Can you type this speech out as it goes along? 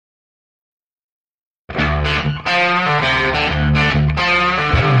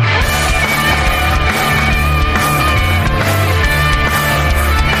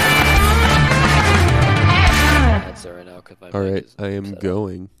All mic right, is I am set up.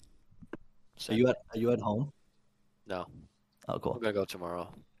 going. Send me. Are you at home? No, Oh, I'm cool. gonna go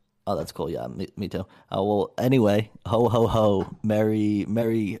tomorrow. Oh, that's cool. Yeah, me too. Well, anyway, ho ho ho, merry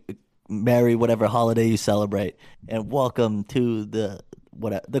whatever holiday you celebrate, and welcome to the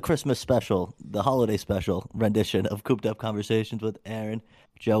Christmas special, the holiday special rendition of Cooped Up Conversations with Aaron,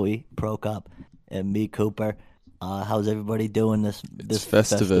 Joey, Prokop, and me, Cooper. How's everybody doing It's this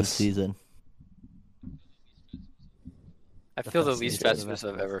festive Festivus. season? I The feel the festive least season. Festivus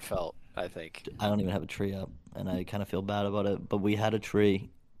I've ever felt, I think. I don't even have a tree up, and I kind of feel bad about it. But we had a tree,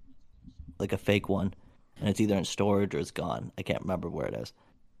 like a fake one, and it's either in storage or it's gone. I can't remember where it is.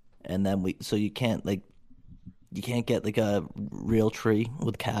 And then so you can't get like a real tree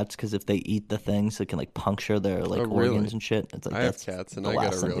with cats because if they eat the things, it can like puncture their Oh, like organs really? and shit. It's like I have that's cats, and the I got a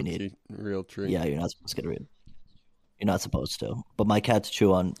last thing we need. real tree. Yeah, you're not supposed to get rid. You're not supposed to. But my cats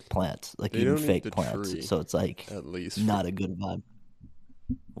chew on plants, like They even don't eat the fake plants. tree, So it's like at least. not a good vibe.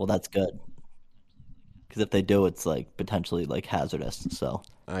 Well, that's good because if they do, it's like potentially like hazardous. So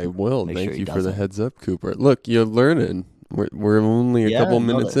I will. make sure Thank he you for the doesn't. heads up, Cooper. Look, you're learning. We're only a Yeah, couple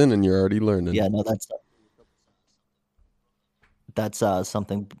no, minutes in, and you're already learning. yeah, no, that's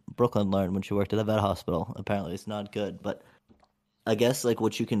something Brooklyn learned when she worked at a vet hospital. Apparently, it's not good, but I guess like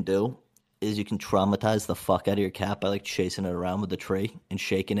what you can do is you can traumatize the fuck out of your cat by like chasing it around with the tree and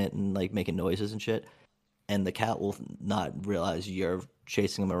shaking it and like making noises and shit. And the cat will not realize you're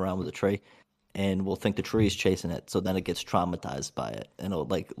chasing him around with a tree and will think the tree is chasing it. So then it gets traumatized by it and it'll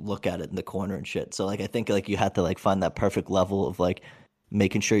like look at it in the corner and shit. So like I think like you have to like find that perfect level of like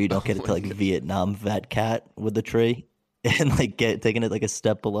making sure you don't Oh get it to my like god. Vietnam vet cat with the tree and like get taking it like a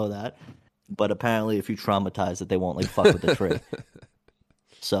step below that. But apparently if you traumatize it, they won't like fuck with the tree.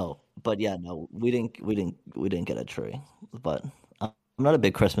 So, but yeah, no, we didn't get a tree. But I'm not a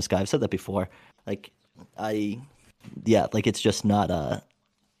big Christmas guy. I've said that before. Like, I, yeah, like it's just not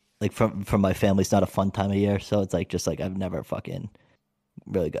like from my family, it's not a fun time of year. So it's like just like I've never fucking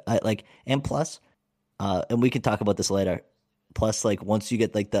really got like, and plus, and we can talk about this later. Plus, like once you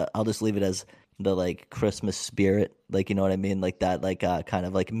get like I'll just leave it as the like Christmas spirit, like you know what I mean, like that, like kind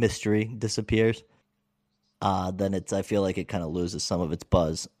of like mystery disappears then I feel like it kind of loses some of its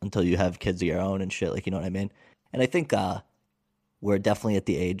buzz until you have kids of your own and shit, like you know what I mean? And I think we're definitely at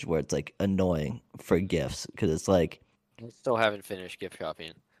the age where it's like annoying for gifts because it's like, I still haven't finished gift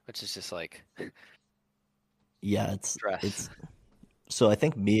shopping, which is just like yeah, stress. it's so I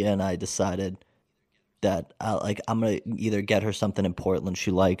think Mia and I decided that I'm gonna either get her something in Portland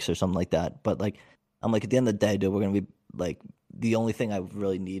she likes or something like that. But like I'm like at the end of the day, dude, we're gonna be like the only thing I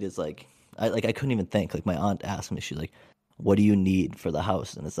really need is like I couldn't even think. Like my aunt asked me, she's like, "What do you need for the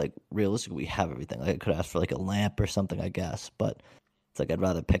house?" And it's like realistically, we have everything. Like I could ask for like a lamp or something, I guess, but it's like I'd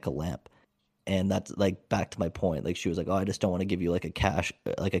rather pick a lamp. And that's like back to my point. Like she was like, "Oh, I just don't want to give you like a cash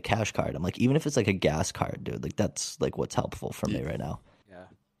card." I'm like, even if it's like a gas card, dude, like that's like what's helpful for me Y- right now. Yeah.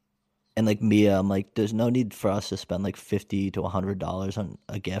 And like Mia, I'm like, there's no need for us to spend like $50 to $100 on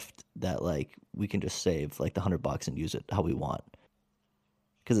a gift that like we can just save like the $100 and use it how we want.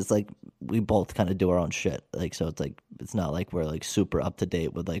 Because it's like we both kind of do our own shit. Like so, it's like it's not like we're like super up to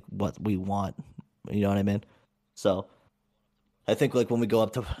date with like what we want. You know what I mean? So I think like when we're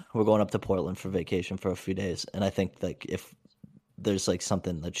going up to Portland for vacation for a few days, and I think like if there's like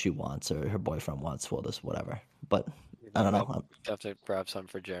something that she wants or her boyfriend wants, well, just whatever. But I don't know. Have to grab some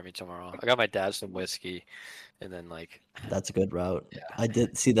for Jeremy tomorrow. I got my dad some whiskey, and then like, That's a good route. yeah, I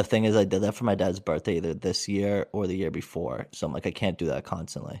did see the thing is I did that for my dad's birthday either this year or the year before. So I'm like I can't do that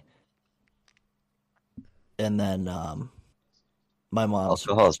constantly. And then my mom's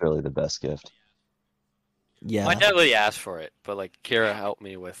Alcohol is really the best gift. my yeah, dad really asked for it, but like Kira helped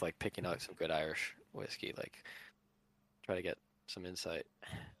me with like picking out some good Irish whiskey, like try to get some insight.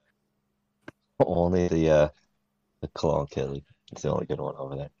 Only the Cologne Kelly. It's the only good one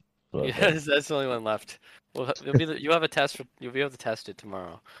over there. What I've Yeah, heard. that's the only one left. Well, you have a test for you'll be able to test it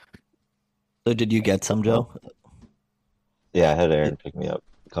tomorrow. so did you get some, Well, Joe? yeah, I had Yeah, Aaron pick me up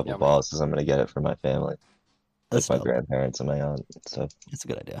a couple Yeah, I'm gonna. bottles because I'm gonna get it for my family, like that's my dope. grandparents and my aunt and stuff. That's a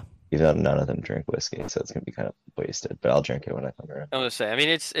good idea. Even though none of them drink whiskey, so it's gonna be kind of wasted. But I'll drink it when I come around. I'm gonna say. I mean,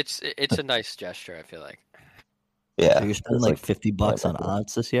 it's a nice gesture. I feel like So Yeah, you're spending it's like like $50 on wonderful.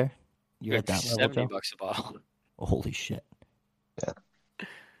 odds this year? You're like at that level, Joe? $70 a bottle. Holy shit. Yeah.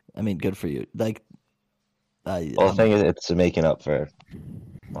 I mean, good for you. Like Well, the I'm thing is, it's making up for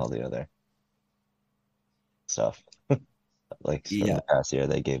all the other stuff. Like from yeah, the past year,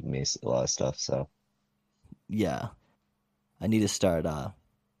 they gave me a lot of stuff. So yeah. I need to start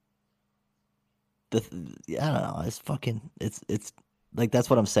yeah, I don't know. It's fucking it's like that's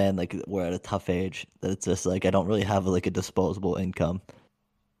what I'm saying. Like we're at a tough age that it's just like I don't really have like a disposable income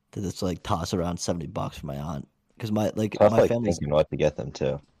to just like toss around $70 for my aunt because Tough, my like family's thinking what to get them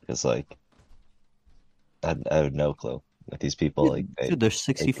too, because like I have no clue. Like these people, like dude, they're they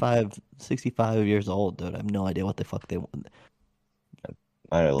 65 years old, dude. I have no idea what the fuck they want.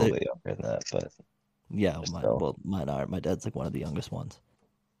 mine are a little They, bit younger than that, but yeah, they're mine, still. well, mine are. My dad's like one of the youngest ones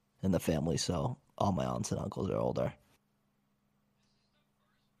in the family, so all my aunts and uncles are older.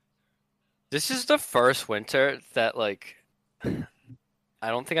 This is the first winter that like I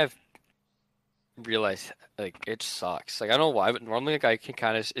don't think I've realized like it sucks. Like I don't know why, but normally like I can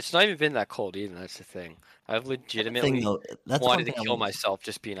kind of. It's not even been that cold either. That's the thing. I've Thing legitimately though, that's one wanted to thing I kill will. myself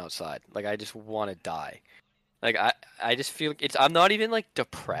just being outside. Like I just want to die. Like I just feel like it's. I'm not even like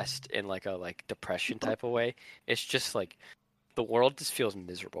depressed in like a like depression type of way. It's just like the world just feels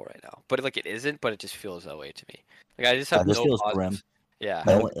miserable right now. But like it isn't. But it just feels that way to me. Like I just I have This think no feels positive. grim. Yeah.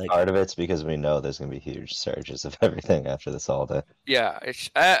 No, I think like part of it's because we know there's gonna be huge surges of everything after this holiday. Yeah, it's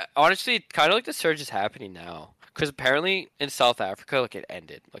honestly kind of like the surge is happening now because apparently in South Africa, like it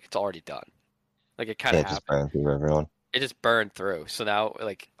ended, like it's already done, like it kind Yeah, of it just happened. burn through everyone. It just burned through. So now,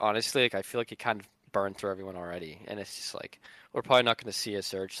 like honestly, like I feel like it kind of burned through everyone already, and it's just like we're probably not going to see a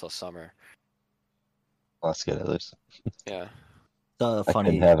surge till summer. Let's get at least. Yeah, I couldn't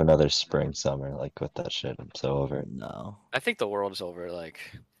funny. have another spring, summer like with that shit. I'm so over it. No, I think the world is over. Like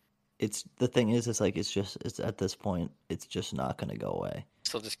it's the thing is, it's like it's at this point, it's just not gonna go away.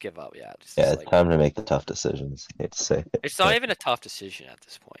 so, just give up. Yeah, Yeah, just it's like time to make the tough decisions. I hate to say it, it's not but even a tough decision at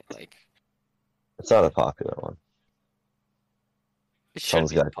this point. Like it's not a popular one. it shouldn't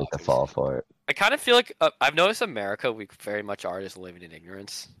Someone's be a got to take the popular fall decision. for it. I kind of feel like I've noticed America, we very much are just living in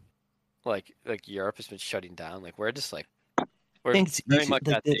ignorance. Like Europe has been shutting down. Like we're just like I we're think it's very easy. much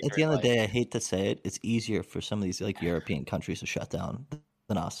Like at the at the ignorant end of the life. day, I hate to say it, it's easier for some of these like European countries to shut down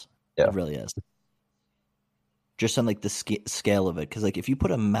than us. Yeah. It really is. Just on like the scale of it, because like if you put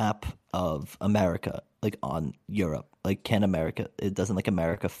a map of America like on Europe, like can America? It doesn't like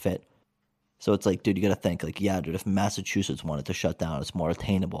America fit. So it's like, dude, you got to think like, yeah, dude, if Massachusetts wanted to shut down, it's more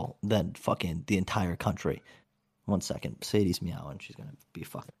attainable than fucking the entire country. One second, Sadie's meowing. She's gonna be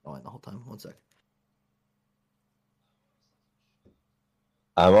fucking annoying the whole time. One second.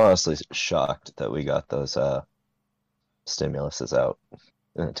 I'm honestly shocked that we got those stimuluses out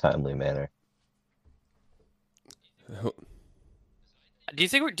in a timely manner. Do you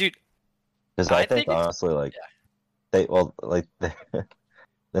think we're dude? Because I I think think it's honestly, like yeah. they well, like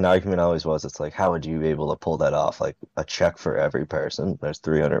the argument always was, it's like, how would you be able to pull that off? Like a check for every person. There's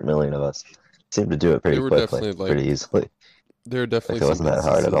 300 million of us. Seem to do it They pretty were quickly, definitely pretty easily. there are definitely Like it some wasn't that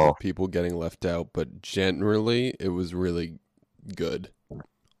hard instances at all. of people getting left out, but generally it was really good.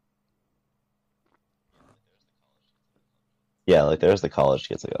 Yeah, like there's the college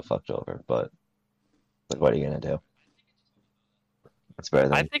kids that got fucked over, but like, what are you gonna do? It's better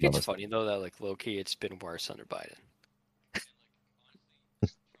I than think it's most. funny though that like low key it's been worse under Biden.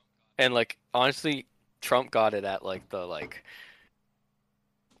 And like honestly, Trump got it at like the like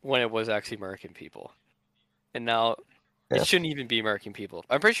when it was actually American people, and now Yeah. it shouldn't even be American people.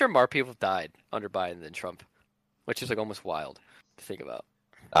 I'm pretty sure more people have died under Biden than Trump, which is like almost wild to think about.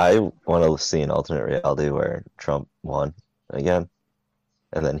 I want to see an alternate reality where Trump won again,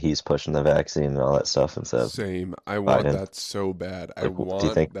 and then he's pushing the vaccine and all that stuff instead of Same. I want Biden. that so bad. I Like, do you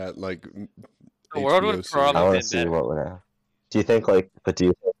want think? that like The world HBO would probably I series. want been to see better. what would happen. Do you think like? But do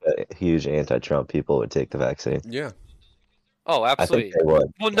you think that huge anti-Trump people would take the vaccine? Yeah. Oh, I think absolutely. they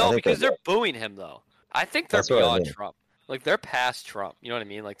would. Well, I no, think they because they're would. booing him though. I think they're That's what I beyond mean. Trump. Like they're past Trump. You know what I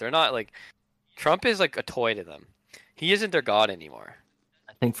mean? Like they're not like Trump is like a toy to them. He isn't their god anymore.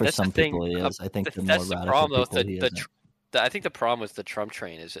 I think for That's the some thing. people he is. I think the more That's the radical problem though. people he isn't. I think the problem with the Trump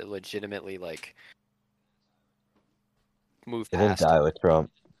train is it legitimately like moved It didn't past. die with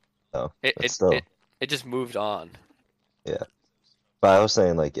Trump, though. It But it, still, it just moved on. yeah. But I was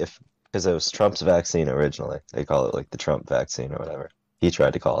saying like if because it was Trump's vaccine originally, they call it like the Trump vaccine or whatever. He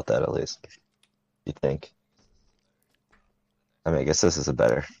tried to call it that at least. You think? I mean, I guess this is a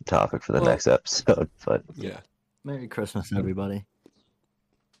better topic for the Well, next episode, but Yeah. Merry Christmas, everybody.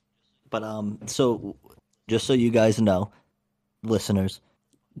 But so just so you guys know, listeners,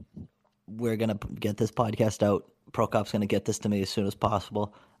 we're gonna get this podcast out. Prokop's gonna get this to me as soon as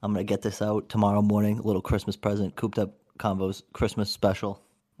possible. I'm gonna get this out tomorrow morning. A little Christmas present, Cooped Up Combos Christmas special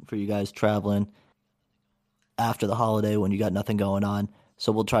for you guys traveling after the holiday when you got nothing going on.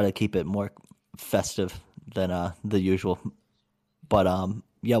 So we'll try to keep it more festive than the usual. But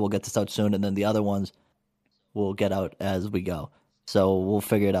yeah, we'll get this out soon, and then the other ones will get out as we go. So we'll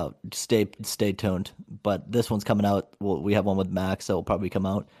figure it out. Stay tuned. But this one's coming out. We have one with Max that will probably come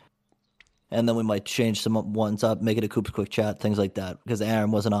out. And then we might change some ones up, make it a Coops Quick Chat, things like that. Because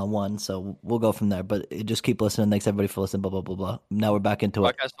Aaron wasn't on one, so we'll go from there. But just keep listening. Thanks everybody for listening. Blah blah blah blah. Now we're back into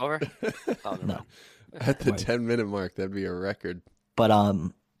it. Podcast over? Oh, never No. mind. At the Right. 10-minute mark, that'd be a record. But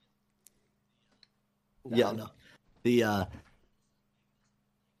yeah, No. no. The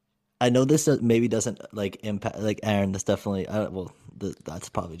I know this maybe doesn't like impact like Aaron. This definitely that's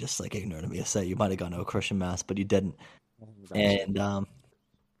probably just like ignorant of me to say. You might have gone to a Christian mass, but you didn't. And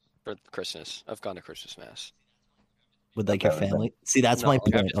For Christmas, I've gone to Christmas mass. with like your Okay, okay. family. See, that's No, my like,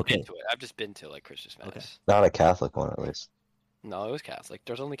 I've point. just Okay, been to it. I've just been to like Christmas mass. Okay. Not a Catholic one, at least. No, it was Catholic.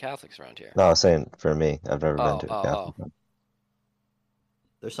 There's only Catholics around here. No, I was saying for me, I've never been to a Oh, Catholic one.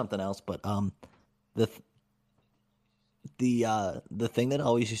 there's something else, but the th- the thing that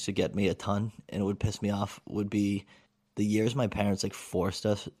always used to get me a ton and it would piss me off would be the years my parents like forced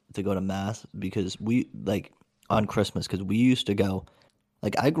us to go to mass because we like on Christmas because we used to go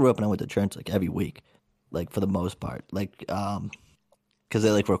like I grew up and I went to church like every week like for the most part like because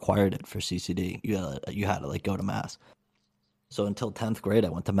they like required it for CCD you had to like go to mass. So until 10th grade, I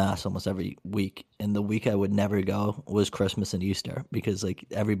went to mass almost every week. And the week I would never go was Christmas and Easter because like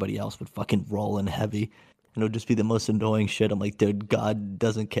everybody else would fucking roll in heavy. And it would just be the most annoying shit. I'm like, dude, God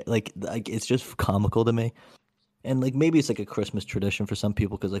doesn't care. Like it's just comical to me. And like maybe it's like a Christmas tradition for some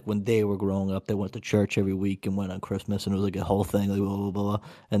people because like when they were growing up, they went to church every week and went on Christmas and it was like a whole thing, like blah, blah, blah, blah.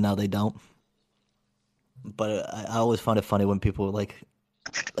 And now they don't. But I always found it funny when people were like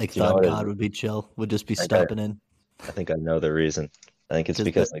You know thought what it- God would be chill, would just be I got- stepping in. I think I know the reason. I think it's Just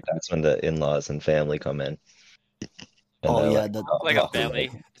because the- like that's when the in-laws and family come in. And Oh they're yeah, like, that, Like well, a family.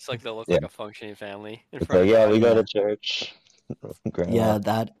 It's like they'll look Yeah. like a functioning family. In it's front like, of yeah, we go Yeah. to church. Grandma. Yeah,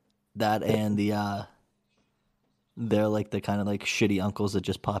 that and they're like the kind of like shitty uncles that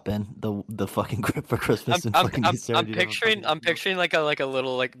just pop in the fucking grip for Christmas and fucking Easter. I'm you know, picturing fucking- picturing like a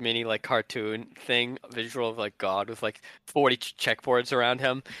little like mini like cartoon thing visual of like God with like 40 checkboards around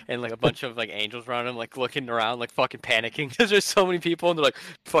him and like a bunch of like angels around him like looking around like fucking panicking because there's so many people and they're like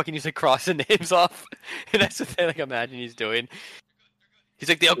fucking he's like crossing names off and that's what they like imagine he's doing. He's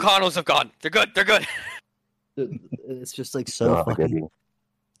like the O'Connells have gone. They're good. They're good. It's just like so Oh, I get fucking. you.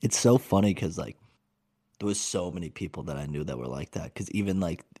 It's so funny because like there was so many people that I knew that were like that. Because even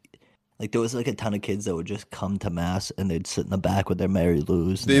like there was like a ton of kids that would just come to mass and they'd sit in the back with their Mary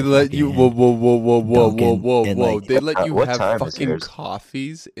Lou's. and They their let you fucking- whoa Dunkin' and, like- They let you What have time is fucking yours?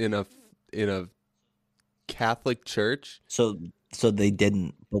 coffees in a Catholic church. So they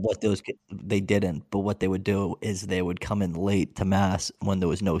didn't, but they didn't. But what they would do is they would come in late to mass when there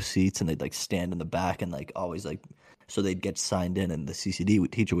was no seats, and they'd like stand in the back and like always like, so they'd get signed in, and the CCD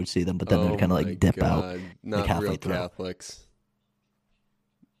teacher would see them, but then Oh they'd kind of my like dip out. God, Not halfway real through. Catholics.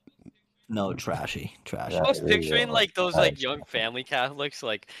 No, trashy. I Yeah. was there you picturing go. like those Nice. like young family Catholics,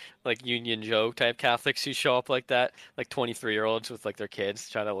 like Union Joe type Catholics who show up like that, like 23-year-olds with like their kids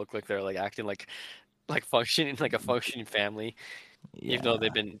trying to look like they're like acting like functioning like a functioning family, even though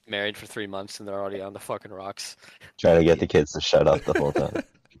they've been married for 3 months and they're already on the fucking rocks. Trying to get the kids to shut up the whole time.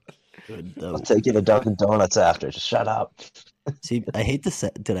 Good, I'll though. take you to Dunkin' Donuts after. Just shut up. See, I hate to say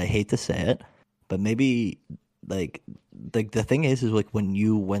it, but maybe like the thing is like when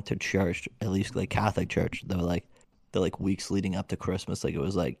you went to church, at least like Catholic church, they were like the like weeks leading up to Christmas, like it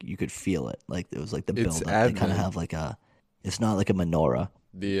was like you could feel it, like it was like the It's build up. They kind Advent. of have like it's not like a menorah,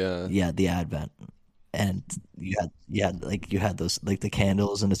 The the Advent, and you had those like the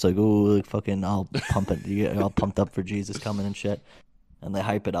candles, and it's like oh like fucking all pumping, you get all pumped up for Jesus coming and shit, and they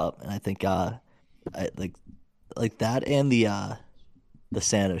hype it up, and I think I like that and the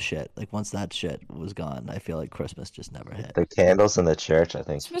Santa shit. Like once that shit was gone, I feel like Christmas just never hit. The candles in the church, I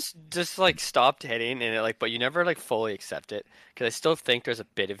think. Christmas just like stopped hitting and it like, but you never like fully accept it because I still think there's a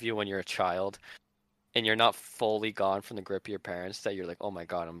bit of you when you're a child and you're not fully gone from the grip of your parents that you're like, oh my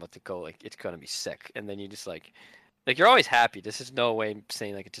god, I'm about to go, like it's gonna be sick, and then you just like you're always happy. This is no way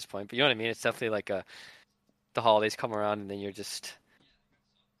saying like at this point, but you know what I mean. It's definitely like the holidays come around and then you're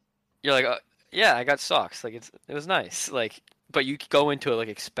like, yeah, I got socks. Like it was nice. Like, but you go into it like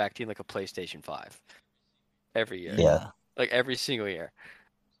expecting like a PlayStation 5 every year. Yeah. Like every single year.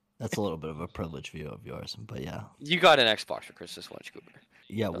 That's a little bit of a privileged view of yours, but yeah, You got an Xbox for Christmas once,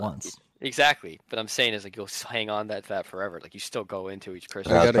 Cooper. once. Exactly. But I'm saying is like you'll hang on that forever. Like you still go into each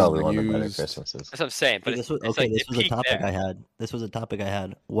Christmas. I That's gotta probably one of the better use- Christmases. That's what I'm saying. But This was it's like, this it was a peaked topic there. I had. This was a topic I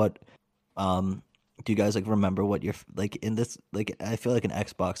had. What, do you guys like remember what your like in this like? I feel like an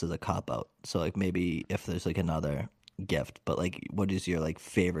Xbox is a cop out. So like maybe if there's like another gift, but like what is your like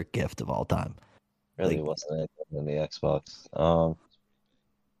favorite gift of all time? Really Like- wasn't it? than the Xbox.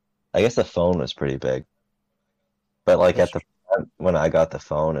 I guess the phone was pretty big, but like That's at the when I got the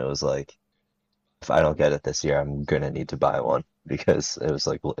phone, it was like if I don't get it this year, I'm gonna need to buy one because it was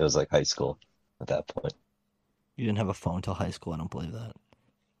like high school at that point. You didn't have a phone till high school. I don't believe that.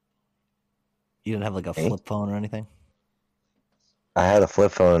 You didn't have like a Me? flip phone or anything. I had a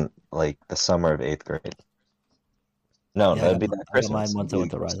flip phone like the summer of eighth grade. No, Yeah, that'd be that I got mine Christmas. once I It'd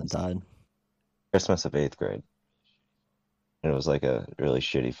went be to Rising Christmas, Tide. Christmas of eighth grade. And it was like a really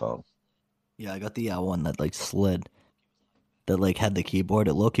shitty phone. Yeah, I got the one that like slid, that like had the keyboard.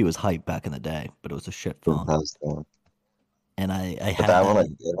 It low-key was hype back in the day, but it was a shit That phone. was the one. And I But had that one, that.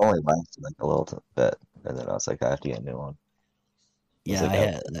 like, it only lasted like a little bit, and then I was like, I have to get a new one. It was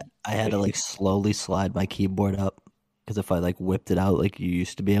Yeah, like I had to like slowly slide my keyboard up because if I like whipped it out like you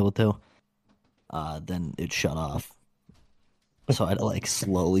used to be able to, then it shut off. So I had to like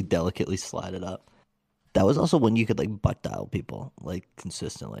slowly, delicately slide it up. That was also when you could like butt dial people like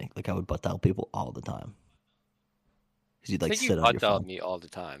consistently. Like I would butt dial people all the time because you'd I like think you sit on butt your dialed phone. me all the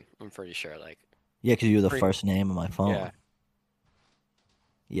time. I'm pretty sure. Like, Yeah, because you were the pretty, first name on my phone. yeah.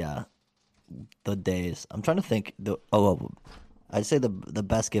 Yeah, the days. I'm trying to think. I'd say the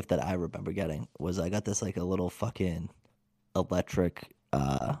best gift that I remember getting was I got this like a little fucking electric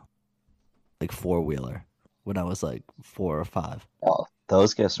like four-wheeler when I was like 4 or 5. Oh,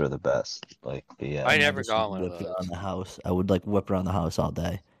 those gifts were the best. Like I And I never just would got one of whip around those. the house. I would like whip around the house all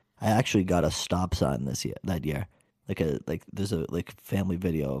day. I actually got a stop sign that year. Like there's a like family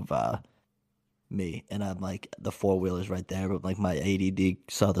video of me and I'm like the four-wheeler's right there, but like my ADD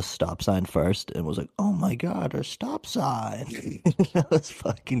saw the stop sign first and was like, "Oh my god, a stop sign." I was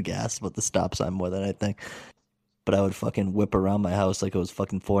fucking gassed about the stop sign more than I think. But I would fucking whip around my house like it was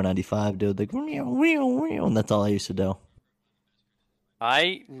fucking 495, dude. Like, and that's all I used to do.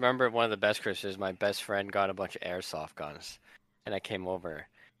 I remember one of the best Christmas. My best friend got a bunch of airsoft guns, and I came over,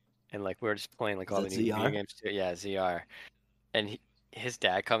 and like we were just playing like Is all that the new video ZR? games too. Yeah, ZR. And his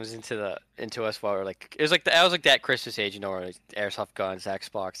dad comes into us while we're like it was like I was like that Christmas age, you know, where like, airsoft guns,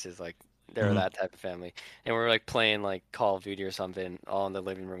 Xboxes, like they were Mhm. that type of family. And we were like playing like Call of Duty or something, all in the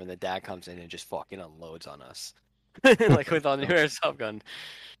living room, and the dad comes in and just fucking unloads on us, like with all new airsoft gun.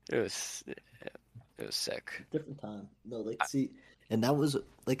 It was it was sick. Different time. No, like see, and that was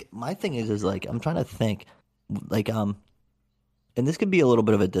like my thing is like I'm trying to think, like and this could be a little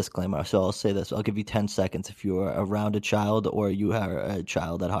bit of a disclaimer. So I'll say this: I'll give you 10 seconds if you are around a child or you are a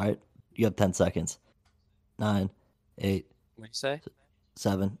child at heart. You have 10 seconds. 9, 8, What do you say?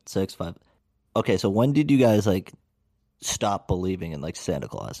 7, 6, 5. Okay, so when did you guys like stop believing in like Santa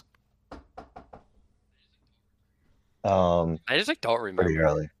Claus? I just like don't Pretty remember.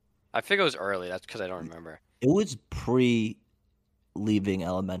 early. I think it was early. That's because I don't remember. It was pre leaving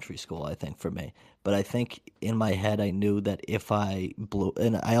elementary school, I think, for me. But I think in my head, I knew that if I blew,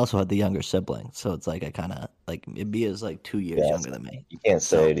 and I also had the younger sibling, so it's like I kind of like Mia is like 2 years Yeah, younger than me. you can't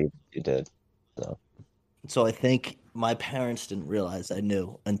So, say it. You did. So so I think my parents didn't realize I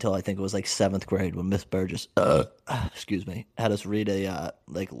knew until I think it was like 7th grade when Miss Burgess, excuse me, had us read a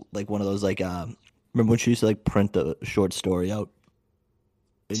like one of those like remember when she used to like print a short story out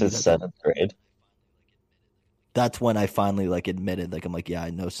and you'd since have to, seventh grade. that's when I finally like admitted like I'm like yeah I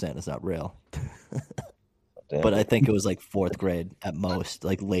know Santa's not real. Damn. But I think it was like 4th grade at most,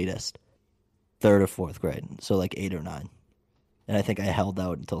 like latest, 3rd or 4th grade. So like 8 or 9. And I think I held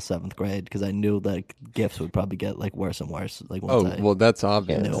out until 7th grade because I knew that gifts would probably get like worse and worse. Like once Oh, well, that's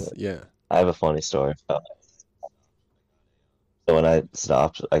obvious. knew. Yeah. I have a funny story. So when I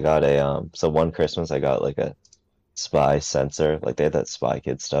stopped, I got a So one Christmas, I got like a spy sensor. Like they had that Spy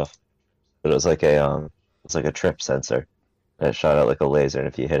Kid stuff, but it's like a trip sensor, and it shot out like a laser, and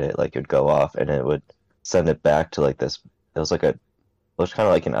if you hit it, like it'd go off, and it would send it back to like this. It was kind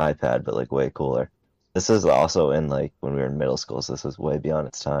of like an iPad, but like way cooler. This is also in like when we were in middle school, so this was way beyond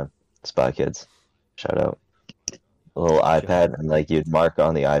its time. Spy Kids, shout out. A little iPad, and like you'd mark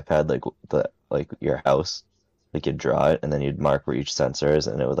on the iPad like your house, like you'd draw it, and then you'd mark where each sensor is,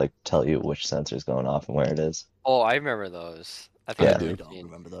 and it would like tell you which sensor is going off and where it is. Oh, I remember those. I I think Yeah. I've really never don't seen.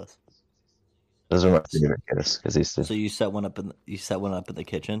 remember those. Those are my favorite gifts because used to. So you set one up in the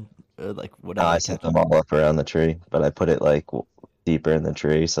kitchen, or like No, whatever I set kitchen. them all up around the tree, but I put it like deeper in the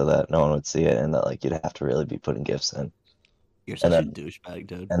tree so that no one would see it, and that like you'd have to really be putting gifts in. You're And such a then douchebag,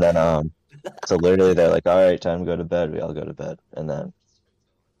 dude. and then so literally they're like, all right, time to go to bed. We all go to bed, and then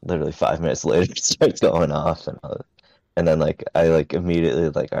literally 5 minutes later it starts going off, and then like I like immediately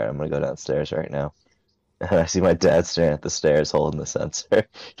like, all right, I'm gonna go downstairs right now, and I see my dad staring at the stairs holding the sensor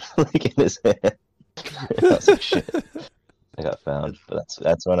like in his hand. I was like, shit, I got found. But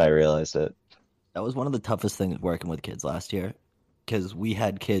that's when I realized it. That was one of the toughest things working with kids last year, because we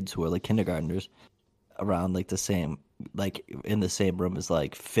had kids who were like kindergartners around like the same, like in the same room as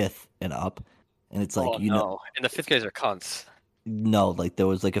like fifth and up, and it's like Oh you know, no! And the fifth graders are cunts. no, like there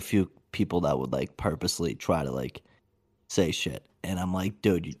was like a few people that would like purposely try to like say shit, and I'm like,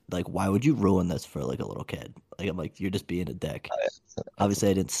 dude, like why would you ruin this for like a little kid? Like I'm like, you're just being a dick. Obviously,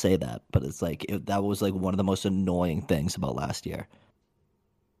 I didn't say that, but it's like that was like one of the most annoying things about last year.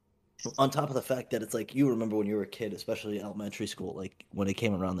 On top of the fact that it's like you remember when you were a kid, especially in elementary school, like when it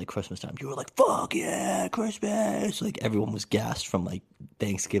came around like Christmas time, you were like, "Fuck yeah, Christmas!" Like everyone was gassed from like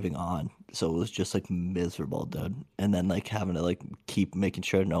Thanksgiving on, so it was just like miserable, dude. And then like having to like keep making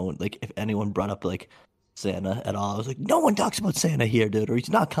sure no one, like if anyone brought up like Santa at all, I was like, "No one talks about Santa here, dude, or he's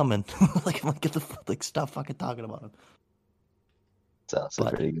not coming." Like I'm like, get the like stop fucking talking about him. Sounds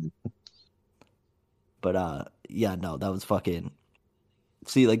But pretty good. yeah, no, that was fucking.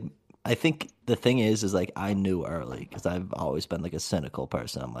 See, like, I think the thing is like I knew early because I've always been like a cynical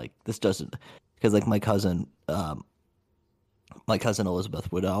person. I'm like, this doesn't, because like my cousin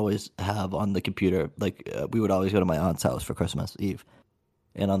Elizabeth would always have on the computer, like we would always go to my aunt's house for Christmas Eve,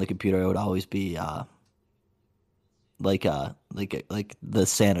 and on the computer it would always be like the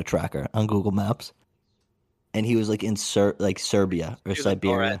Santa tracker on Google Maps, and he was like in Serbia or Do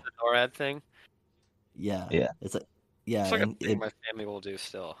Siberia. the NORAD thing. Yeah, Yeah. it's like yeah, It's like a and thing my family will do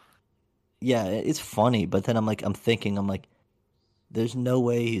still. yeah, it's funny, but then I'm like, there's no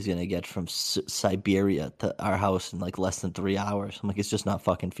way he's gonna get from Siberia to our house in like less than 3 hours. I'm like, it's just not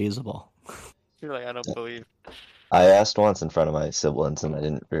fucking feasible. You're like, I don't believe. I asked once in front of my siblings, and I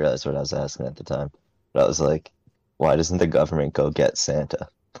didn't realize what I was asking at the time. But I was like, "Why doesn't the government go get Santa?"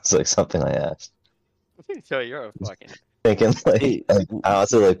 It's like something I asked, So you're a fucking. thinking Hey, like I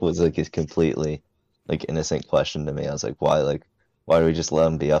also like was like a completely like innocent question to me. I was like, why do we just let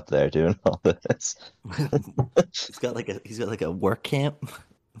him be up there doing all this? he's got like a work camp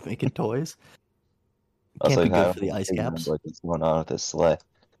making toys. I was Can't be like, how good for the do ice we caps. like what's going on with this sleigh?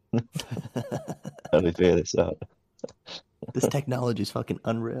 How do we figure this out? This technology is fucking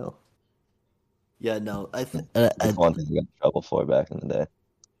unreal. Yeah, no, That's one thing we got in trouble for back in the day.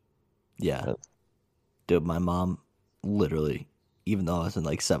 yeah, dude, my mom literally, even though I was in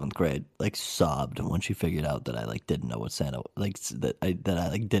like seventh grade, like sobbed when she figured out that I like didn't know what Santa that I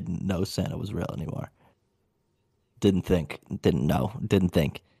like didn't know Santa was real anymore. Didn't think, didn't know, didn't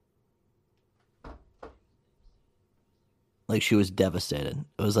think. Like she was devastated.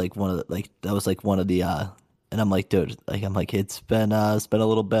 It was like one of the like that was like one of the and I'm like, dude, like I'm like it's been a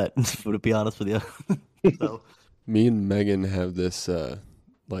little bit to be honest with you. So Me and Megan have this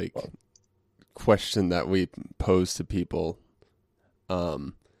like question that we pose to people.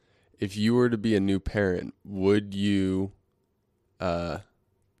 If you were to be a new parent, would you have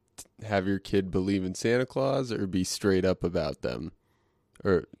your kid believe in Santa Claus or be straight up about them?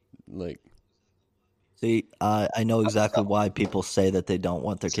 Or like see, I know exactly why people say that they don't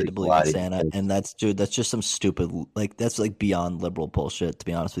want their kid to believe in Santa, and that's dude, that's just some stupid like that's like beyond liberal bullshit to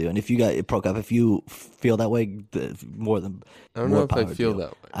be honest with you. And if you got it broke up, if you feel that way, more than I don't more know if I power to feel you.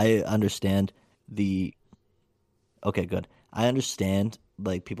 that way. I understand the okay, good. I understand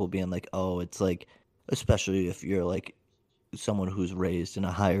like people being like, oh, it's like especially if you're like someone who's raised in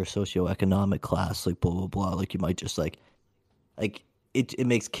a higher socioeconomic class, like blah blah blah, like you might just like it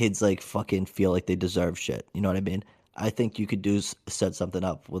makes kids like fucking feel like they deserve shit. You know what I mean? I think you could set something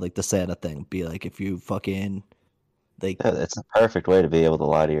up with like the Santa thing. Be like if you fucking like Yeah, it's the perfect way to be able to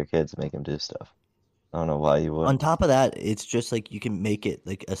lie to your kids and make them do stuff. I don't know why you on wouldn't. top of that, it's just like you can make it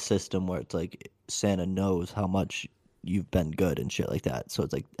like a system where it's like Santa knows how much you've been good and shit like that. So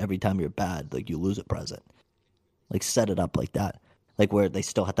it's like every time you're bad, like you lose a present. Like set it up like that, like where they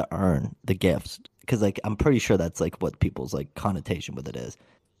still have to earn the gifts. Because like I'm pretty sure that's like what people's like connotation with it is.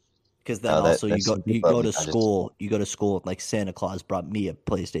 Because then No, also there's some people that you go to school and like Santa Claus brought me a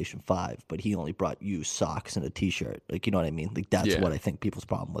PlayStation 5, but he only brought you socks and a T-shirt. Like you know what I mean? Like that's Yeah. what I think people's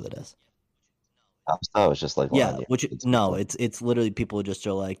problem with it is. I thought it was just like Yeah, lying to which your kids. no, it's literally people just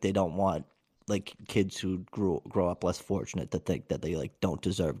are like they don't want like kids who grow up less fortunate to think that they like don't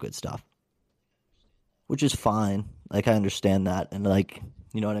deserve good stuff. Which is fine. Like I understand that and like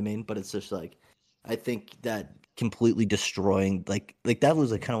you know what I mean? But it's just like I think that completely destroying like that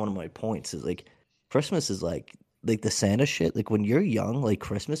was like kind of one of my points is like Christmas is like the Santa shit. Like when you're young, like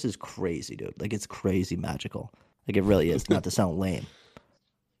Christmas is crazy, dude. Like it's crazy magical. Like it really is. Not to sound lame,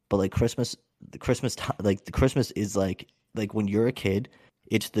 but like the Christmas is like when you're a kid,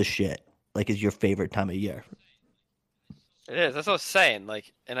 it's the shit. Like it's your favorite time of year. It is. That's what I was saying.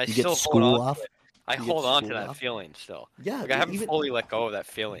 Like, and I You still get hold school on off. to it. I You get hold on to school that off. feeling still. Yeah, Like I haven't even fully let go of that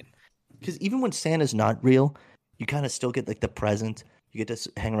feeling. because even when Santa's not real, you kind of still get like the present. You get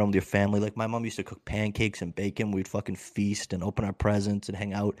to hang around with your family. Like my mom used to cook pancakes and bacon. We'd fucking feast and open our presents and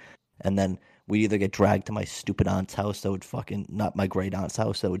hang out. And then we'd either get dragged to my stupid aunt's house that would fucking, not my great aunt's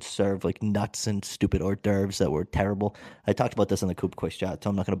house, that would serve like nuts and stupid hors d'oeuvres that were terrible. I talked about this in the Coop Quiz chat, so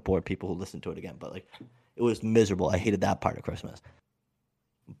I'm not going to bore people who listen to it again. But like, it was miserable. I hated that part of Christmas.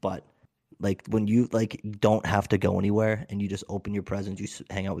 But like when you like don't have to go anywhere and you just open your presents, you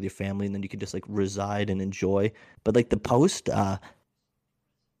hang out with your family, and then you can just like reside and enjoy. But like the post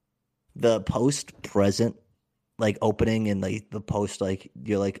present like opening and like the post, like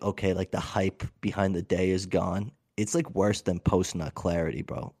you're like, okay, like the hype behind the day is gone. It's like worse than post nut clarity,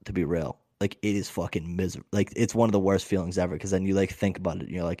 bro, to be real. Like it is fucking miserable. Like it's one of the worst feelings ever, because then you like think about it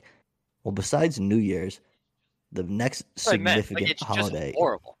and you're like, well, besides New Year's, the next significant it's holiday. Just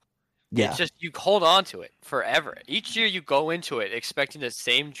horrible. Yeah. It's just you hold on to it forever. Each year you go into it expecting the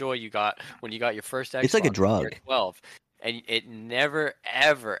same joy you got when you got your first Xbox. It's like a drug. 12, and it never,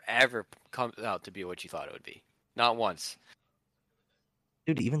 ever, ever comes out to be what you thought it would be. Not once.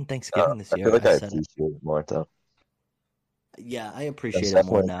 Dude, even Thanksgiving this I year, feel like I said it. appreciate it more though. Yeah, I That's appreciate it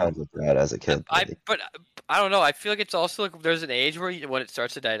more definitely now. kind of bad as a kid. But I don't know. I feel like it's also like there's an age where when it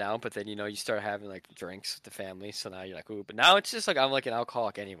starts to die down, but then you start having like drinks with the family. So now you're like, ooh. But now it's just like I'm like an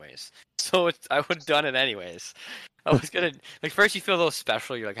alcoholic anyways. So I would have done it anyways. I was gonna like first you feel a little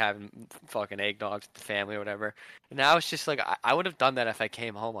special. You're like having fucking eggnog with the family or whatever. And now it's just like I would have done that if I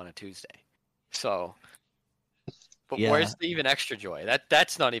came home on a Tuesday. So, but Yeah. where's the even extra joy?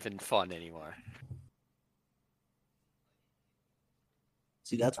 That's not even fun anymore.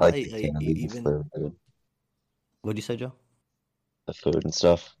 See, that's I why like the candy, What'd you say, Joe? the food and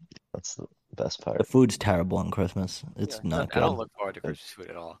stuff. That's the best part. The food's terrible on Christmas. It's Yeah, not I don't good. look forward to Christmas food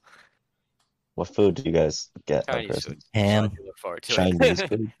at all. What food do you guys get on Chinese Christmas? food. Ham. So I do look forward to Chinese it.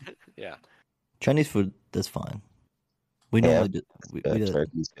 food. Yeah. Chinese food, that's fine. We Ham, normally do.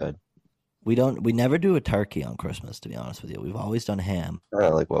 Turkey's good. We never do a turkey on Christmas, to be honest with you. We've always done ham. I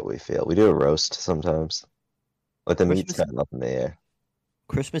don't like what we feel. We do a roast sometimes, but the meat's Christmas- kind of up in the air.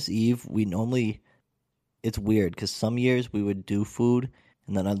 Christmas Eve, we normally, it's weird because some years we would do food,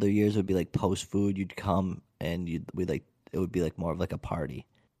 and then other years it would be like post food. You'd come and it would be like more of like a party.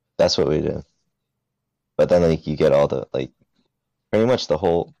 That's what we do. But then like you get all the like pretty much the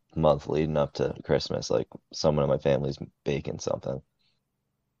whole month leading up to Christmas, like someone in my family's baking something.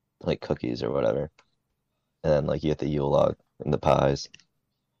 Like cookies or whatever. And then like you get the Yule log and the pies.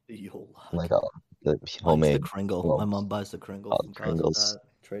 And, like all the Mine's the homemade Kringle. rolls. My mom buys the Kringle Oh, from Pringles.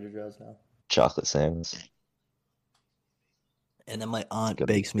 Trader Joe's now. chocolate sandwich. And then my aunt Good.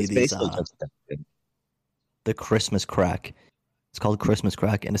 bakes me It's these basically just that. the Christmas crack. It's called Christmas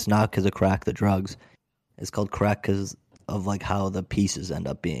crack, and it's not because of crack the drugs. It's called crack because of like how the pieces end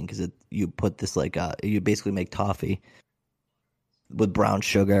up being. Because you put this like you basically make toffee with brown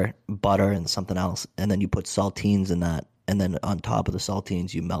sugar, butter, and something else, and then you put saltines in that, and then on top of the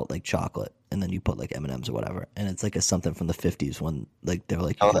saltines you melt like chocolate, and then you put like M&Ms or whatever, and it's like something from the 50s when like they're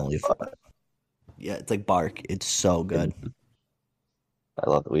like you Oh, can only that's fun. yeah, it's like bark. It's so good. I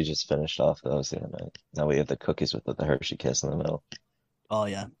love it. We just finished off those the other night. Now we have the cookies with the Hershey Kiss in the middle. Oh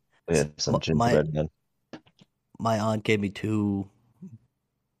yeah. We have some My- gingerbread again. My aunt gave me two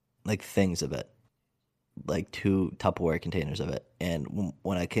like things of it, like 2 Tupperware containers of it. And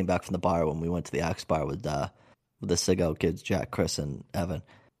when I came back from the bar, when we went to the Axe bar with the Sigo kids, Jack, Chris, and Evan,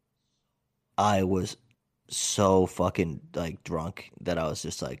 I was so fucking like drunk that I was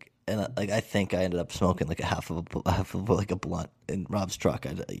just like, and like I think I ended up smoking like half of like a blunt in Rob's truck.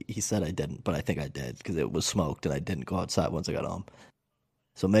 He said I didn't, but I think I did because it was smoked and I didn't go outside once I got home.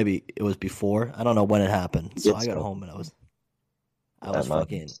 So maybe it was before. I don't know when it happened. So I got home and I was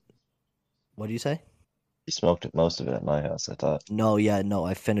fucking. What do you say? You smoked most of it at my house, I thought. No,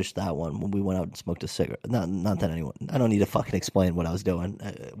 I finished that one when we went out and smoked a cigarette. Not that anyone. I don't need to fucking explain what I was doing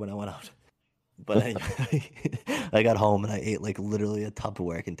when I went out. But anyway, I got home and I ate like literally a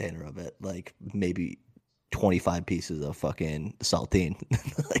Tupperware container of it, like maybe 25 pieces of fucking saltine.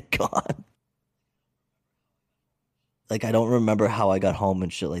 Like God. Like I don't remember how I got home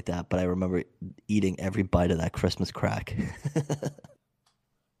and shit like that, but I remember eating every bite of that Christmas crack.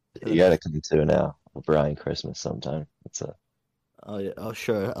 You gotta come to now. Brian Christmas sometime. It's a Oh yeah, oh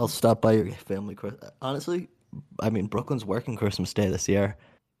sure. I'll stop by your family. Honestly, I mean Brooklyn's working Christmas Day this year.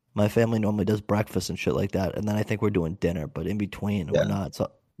 My family normally does breakfast and shit like that, and then I think we're doing dinner. But in between, Yeah. we're not.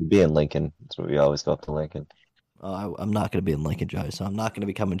 So be in Lincoln. That's where we always go up to Lincoln. I'm not going to be in Lincoln, Joe. So I'm not going to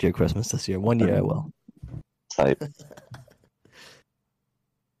be coming to your Christmas this year. One year I will. Type.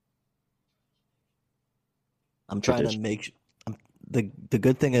 I'm trying to Tradition. make. the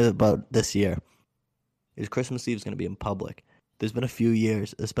good thing about this year is Christmas Eve is going to be in public. There's been a few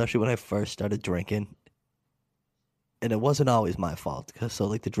years, especially when I first started drinking, and it wasn't always my fault. So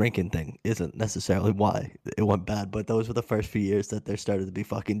like the drinking thing isn't necessarily why it went bad, but those were the first few years that there started to be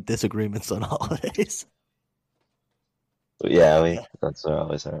fucking disagreements on holidays. Yeah, that's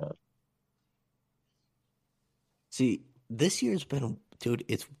always around. See, this year's been, dude,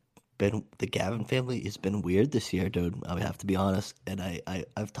 it's been, the Gavin family has been weird this year, dude. I have to be honest. And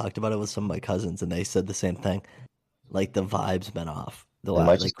I've talked about it with some of my cousins, and they said the same thing. Like, the vibe's been off. It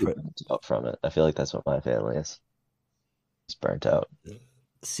might just be burnt out from it. I feel like that's what my family is. It's burnt out.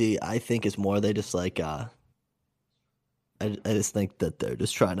 See, I think it's more they just like, I just think that they're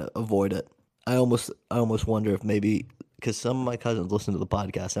just trying to avoid it. I almost wonder if maybe, because some of my cousins listen to the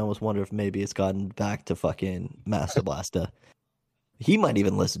podcast, I almost wonder if maybe it's gotten back to fucking Master Blaster. He might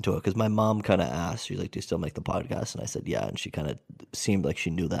even listen to it, because my mom kind of asked, she's like, do you still make the podcast? And I said, yeah, and she kind of seemed like she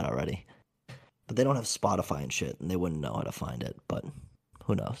knew that already. But they don't have Spotify and shit, and they wouldn't know how to find it, but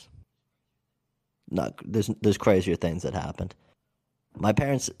who knows? There's crazier things that happened. My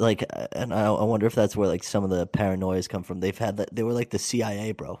parents, like, and I wonder if that's where like some of the paranoias come from. They've had that, they were like the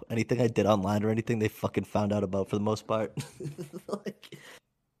CIA, bro. Anything I did online or anything, they fucking found out about for the most part. Like,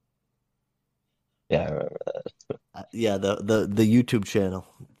 yeah, I remember that. yeah, the YouTube channel,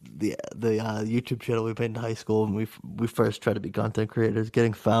 the YouTube channel we made in high school when we first tried to be content creators,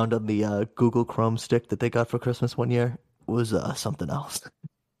 getting found on the Google Chrome stick that they got for Christmas one year was something else.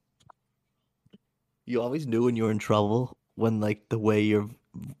 You always knew when you were in trouble when like the way your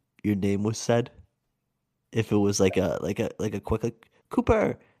name was said. If it was like a quick like,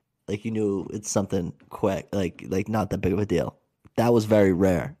 Cooper, like you knew it's something quick, like not that big of a deal. That was very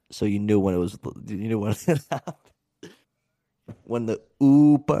rare, so you knew when it happened. When the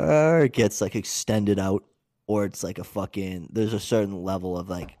Uber gets like extended out, or it's like a fucking, there's a certain level of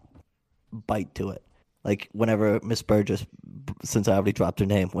like bite to it. Like whenever Miss Burgess, since I already dropped her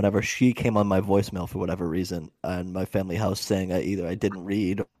name, whenever she came on my voicemail for whatever reason, and my family house saying either I didn't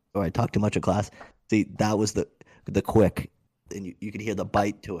read or I talked too much in class, see, that was the quick, and you could hear the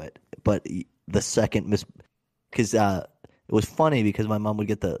bite to it. But the second because it was funny because my mom would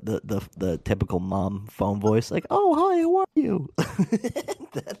get the typical mom phone voice, like, "Oh, hi, how are you?"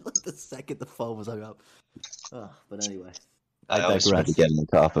 Then, like, the second the phone was hung up. But anyway, I always tried to get on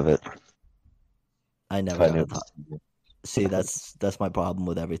top of it. I never got on top. See, that's my problem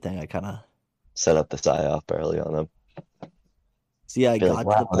with everything. I kind of set up the psyop early on them. See, I got to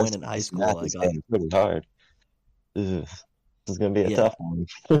the point in high school. I got pretty hard. This is gonna be a tough one.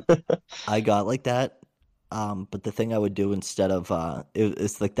 I got like that. But the thing I would do instead of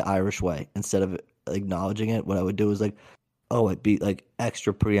it's like the Irish way. Instead of acknowledging it, what I would do is like, oh, I'd be like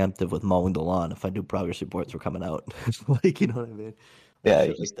extra preemptive with mowing the lawn if I knew progress reports were coming out. Like, you know what I mean?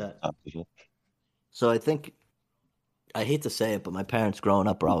 Yeah, like that. So I think, I hate to say it, but my parents growing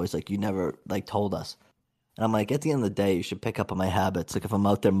up were always like, you never like told us. And I'm like, at the end of the day, you should pick up on my habits. Like if I'm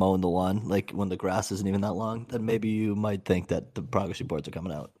out there mowing the lawn, like when the grass isn't even that long, then maybe you might think that the progress reports are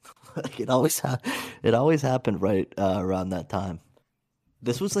coming out. Like it always happened right around that time.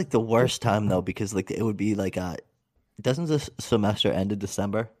 This was like the worst time though, because like it would be like doesn't this semester end in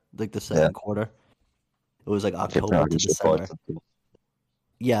December? Like the second quarter? It was like October to December.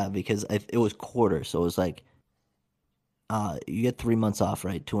 Yeah, because it was quarter, so it was like you get 3 months off,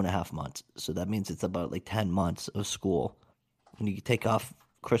 right? 2.5 months. So that means it's about like 10 months of school. And you take off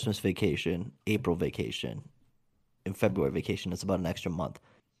Christmas vacation, April vacation, and February vacation. It's about an extra month.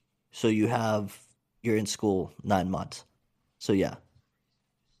 So you're in school 9 months. So yeah.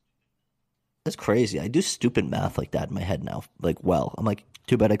 That's crazy. I do stupid math like that in my head now. Like, well, I'm like,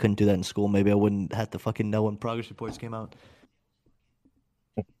 too bad I couldn't do that in school. Maybe I wouldn't have to fucking know when progress reports came out.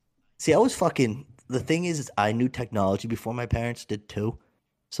 See, the thing is I knew technology before my parents did too.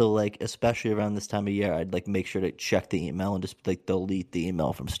 So like, especially around this time of year, I'd like make sure to check the email and just like delete the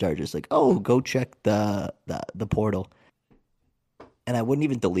email from Sturgis. Like, oh, go check the portal. And I wouldn't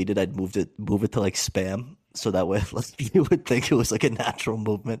even delete it. I'd move it to like spam. So that way, like, you would think it was like a natural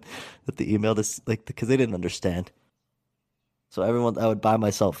movement that the email just like, because they didn't understand. So I would buy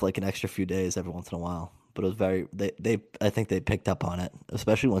myself like an extra few days every once in a while. But it was I think they picked up on it,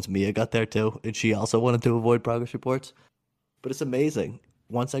 especially once Mia got there too, and she also wanted to avoid progress reports. But it's amazing.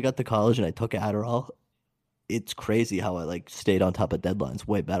 Once I got to college and I took Adderall, it's crazy how I like stayed on top of deadlines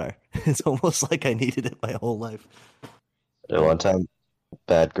way better. It's almost like I needed it my whole life. At one time,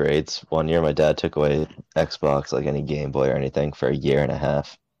 bad grades. One year, my dad took away Xbox, like any Game Boy or anything, for 1.5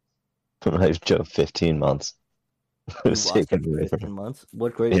 years. I drove 15 months. It was taken away. 15 months?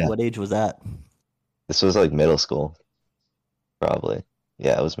 What grade? Yeah. What age was that? This was like middle school. Probably.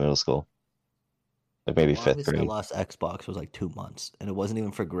 Yeah, it was middle school. Like maybe fifth Longest I grade. lost Xbox was like 2 months, and it wasn't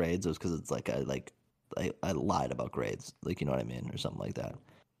even for grades. It was because it's I lied about grades, like you know what I mean, or something like that.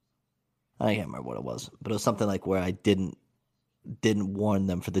 I can't remember what it was, but it was something like where I didn't warn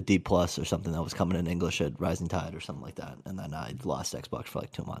them for the D plus or something that was coming in English at Rising Tide or something like that, and then I lost Xbox for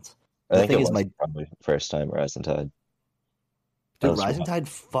like 2 months. I The think thing it is, was my probably first time Rising Tide. That dude, was Rising rough.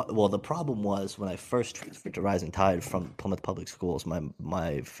 Tide. Well, the problem was when I first transferred to Rising Tide from Plymouth Public Schools,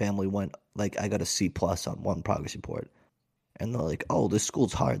 my family went like I got a C plus on one progress report, and they're like, "Oh, this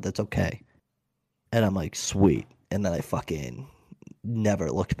school's hard. That's okay." And I'm like, "Sweet." And then I fucking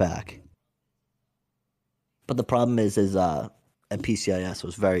never looked back. But the problem is at PCIS it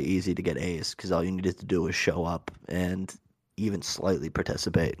was very easy to get A's because all you needed to do was show up and even slightly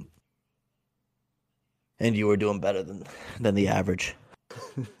participate, and you were doing better than the average.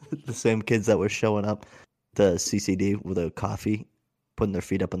 The same kids that were showing up to CCD with a coffee, putting their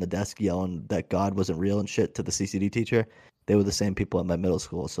feet up on the desk, yelling that God wasn't real and shit to the CCD teacher. They were the same people at my middle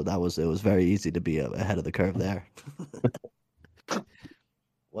school, so it was very easy to be ahead of the curve there.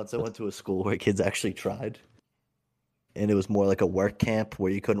 Once I went to a school where kids actually tried, and it was more like a work camp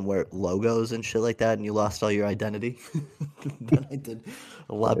where you couldn't wear logos and shit like that, and you lost all your identity. Then I did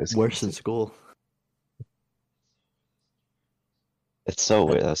a lot It's worse in school. so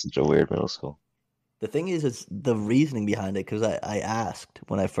weird. That's such a weird middle school. The thing is the reasoning behind it, because I asked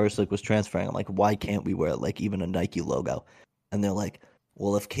when I first like was transferring, I'm like, why can't we wear like even a Nike logo? And they're like,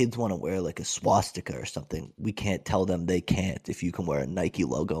 well, if kids want to wear like a swastika or something, we can't tell them they can't if you can wear a Nike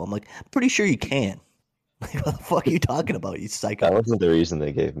logo. I'm like, pretty sure you can. Like, what the fuck are you talking about, you That psycho? wasn't the reason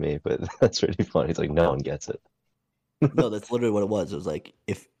they gave me, but that's really funny. It's like no one gets it. No, that's literally what it was. It was like,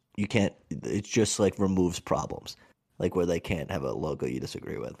 if you can't, it just like removes problems, like where they can't have a logo you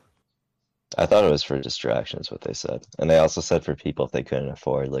disagree with. I thought it was for distractions, what they said, and they also said for people if they couldn't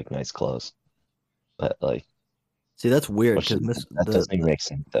afford like nice clothes. But like, See, that's weird which because that doesn't even make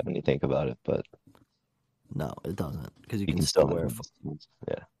sense when you think about it. But no, it doesn't because you you can can still still wear. have nice clothes.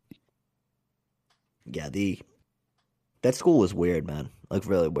 Yeah. Yeah, that school was weird, man. Like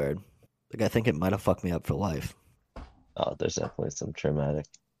really weird. Like I think it might have fucked me up for life. Oh, there's definitely some traumatic.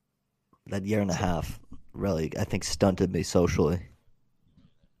 That year and a half really, I think, stunted me socially.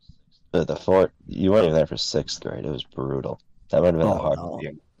 But the fourth, you weren't even there for sixth grade. It was brutal. That might have been the Oh hardest no.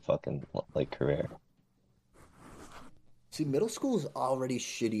 year of my fucking like career. See, middle school is already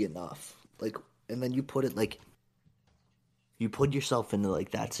shitty enough. Like, and then you put it like you put yourself into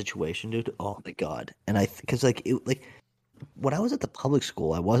like that situation, dude. Oh my god. And because like it like when I was at the public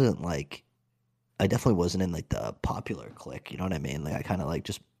school, I wasn't like I definitely wasn't in like the popular clique. You know what I mean? Like I kind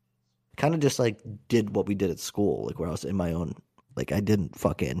of just like did what we did at school, like where I was in my own. Like I didn't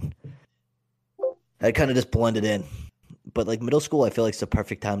fucking. I kind of just blended in. But like middle school, I feel like it's the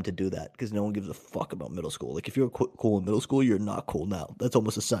perfect time to do that because no one gives a fuck about middle school. Like if you're cool in middle school, you're not cool now. That's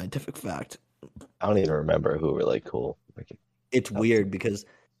almost a scientific fact. I don't even remember who were like cool. Like, It's weird because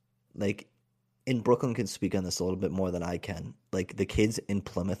like in Brooklyn can speak on this a little bit more than I can. Like the kids in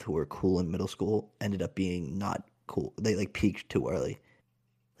Plymouth who were cool in middle school ended up being not cool. They like peaked too early.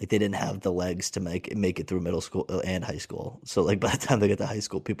 Like they didn't have the legs to make it through middle school and high school. So like by the time they get to high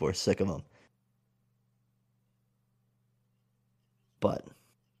school, people are sick of them. But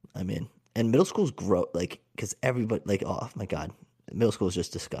I mean, and middle school's grow like because everybody like oh my god, middle school is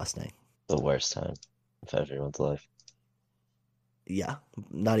just disgusting. the worst time of everyone's life. Yeah,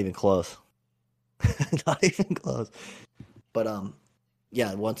 not even close. Not even close. But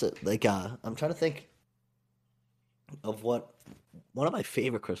yeah, once it like I'm trying to think of what one of my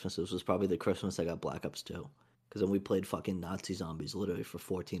favorite Christmases was probably the Christmas I got Black Ops 2. Because then we played fucking Nazi zombies literally for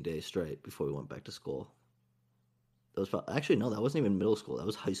 14 days straight before we went back to school. That was actually no, that wasn't even middle school. That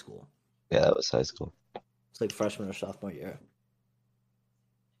was high school. Yeah, that was high school. It's like freshman or sophomore year.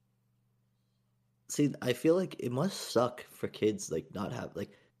 See, I feel like it must suck for kids like not have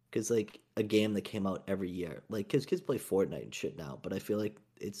like because like a game that came out every year like because kids play Fortnite and shit now, but I feel like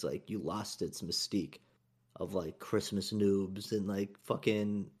it's like you lost its mystique of like Christmas noobs and like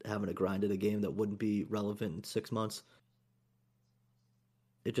fucking having to grind at a game that wouldn't be relevant in 6 months.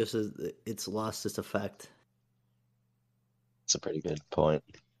 It just is. It's lost its effect. It's a pretty good point.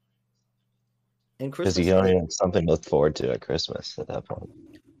 And Because Christmas, you don't like, even have something to look forward to at Christmas at that point.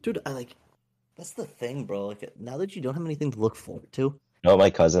 dude, I like. That's the thing, bro. Like now that you don't have anything to look forward to, You know what my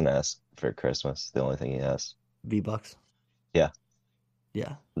cousin asked for Christmas? The only thing he asked. V-Bucks. Yeah.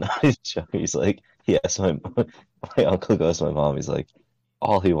 Yeah. No, he's joking. He's like, yes, my uncle goes to my mom. He's like,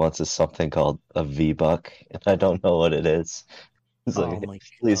 all he wants is something called a V-Buck, and I don't know what it is. He's Oh like, my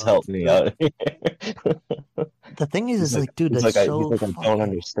please god, help me dude. out here. The thing is, He's like, like, dude, he's that's like, so I don't fucking.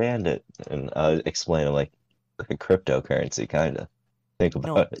 understand it. And I explain him like a cryptocurrency kind of. Think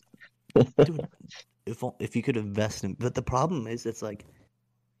No, about it. dude, if you could invest in, but the problem is, it's like,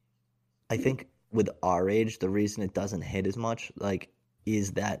 I think with our age, the reason it doesn't hit as much, like,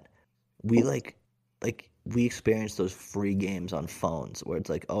 is that we like we experience those free games on phones where it's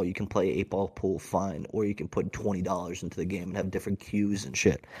like, oh, you can play 8 ball pool, fine, or you can put $20 into the game and have different cues and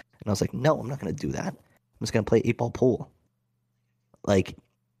shit. And I was like, no, I'm not gonna do that. I'm just gonna play 8 ball pool. Like,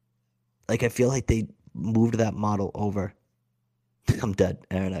 I feel like they moved that model over. I'm dead,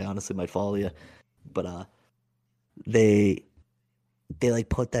 Aaron. I honestly might follow you, but they like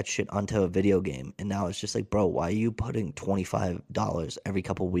put that shit onto a video game, and now it's just like, bro, why are you putting $25 every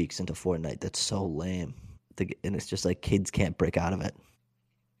couple weeks into Fortnite? That's so lame. And it's just like kids can't break out of it.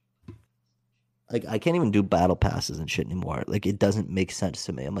 Like, I can't even do battle passes and shit anymore. Like, it doesn't make sense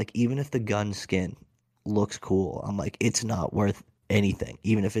to me. I'm like, even if the gun skin looks cool, I'm like, it's not worth anything,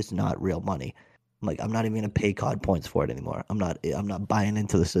 even if it's not real money. I'm like, I'm not even gonna pay COD points for it anymore. I'm not buying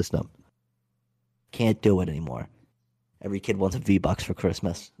into the system. Can't do it anymore. Every kid wants a V-Bucks for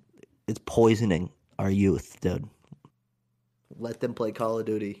Christmas. It's poisoning our youth, dude. Let them play Call of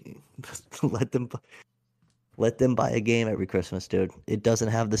Duty. let them buy a game every Christmas, dude. It doesn't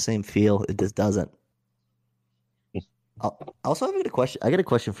have the same feel. It just doesn't. Also, I got a question. I got a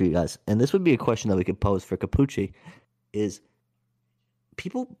question for you guys, and this would be a question that we could pose for Capucci. Is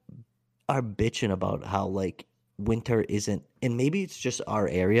people are bitching about how like winter isn't, and maybe it's just our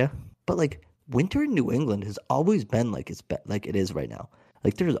area, but like winter in New England has always been like like it is right now.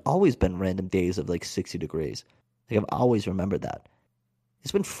 Like there's always been random days of like 60 degrees. Like I've always remembered that.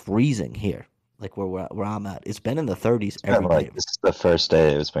 It's been freezing here, like where I'm at. It's been in the 30s Kind every of like day. this is the first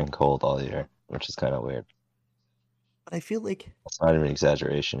day it's been cold all year, which is kind of weird. But I feel like, It's not even an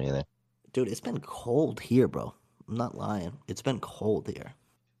exaggeration either. dude, it's been cold here, bro. I'm not lying. It's been cold here.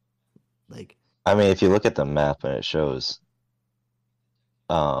 Like, I mean, if you look at the map and it shows,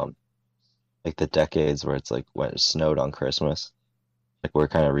 um, like the decades where it's like when it snowed on Christmas, like we're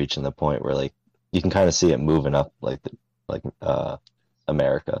kind of reaching the point where like you can kind of see it moving up, like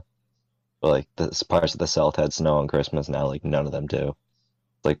America. But like the parts of the South had snow on Christmas now, like none of them do.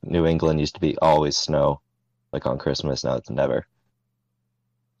 Like New England used to be always snow, like on Christmas. Now it's never.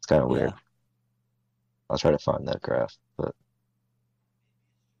 It's kind of yeah, weird. I'll try to find that graph, but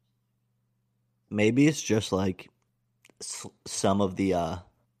maybe it's just like some of the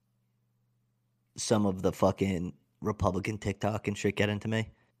fucking Republican TikTok and shit get into me.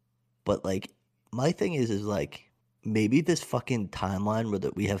 But like my thing is like maybe this fucking timeline where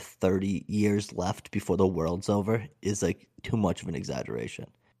that we have 30 years left before the world's over is like too much of an exaggeration.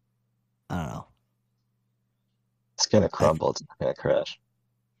 I don't know. it's gonna I crumble. It's not gonna crash.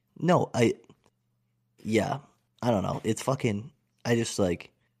 no, yeah, I don't know. It's fucking I just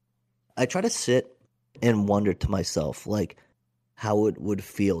like I try to sit and wonder to myself like how it would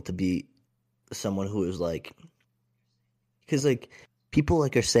feel to be someone who is like, because like people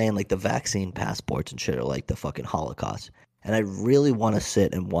like are saying like the vaccine passports and shit are like the fucking Holocaust, and I really want to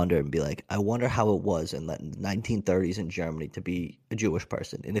sit and wonder and be like, I wonder how it was in the 1930s in Germany to be a Jewish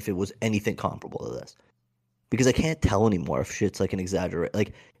person, and if it was anything comparable to this, because I can't tell anymore if shit's like an exaggerate.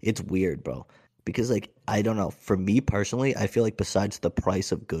 Like it's weird, bro. Because like I don't know. For me personally, I feel like besides the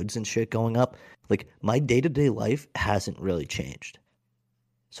price of goods and shit going up, like my day to day life hasn't really changed.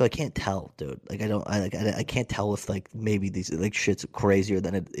 So I can't tell, dude. Like I can't tell if like maybe these like shit's crazier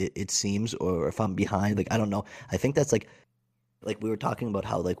than it seems, or if I'm behind. Like I don't know. I think that's like we were talking about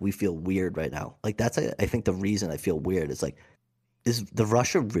how like we feel weird right now. Like that's I think the reason I feel weird is like, is the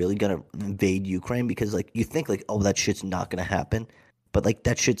Russia really gonna invade Ukraine? Because like you think like, oh, that shit's not gonna happen, but like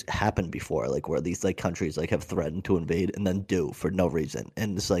that shit's happened before, like where these like countries like have threatened to invade and then do for no reason.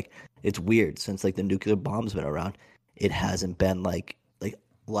 And it's like it's weird since like the nuclear bomb's been around, it hasn't been like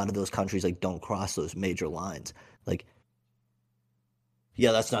a lot of those countries like don't cross those major lines. Like,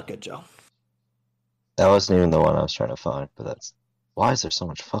 yeah, that's not good, Joe. That wasn't even the one I was trying to find, but that's why is there so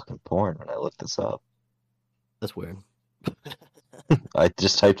much fucking porn when I look this up? That's weird. I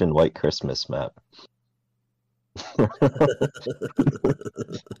just typed in white Christmas map. I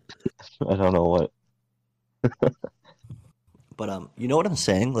don't know what. But you know what I'm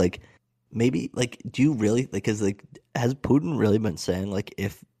saying? Like, maybe like, do you really like? Because like, has Putin really been saying like,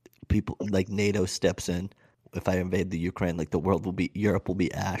 if people like NATO steps in, if I invade the Ukraine, like the world will be Europe will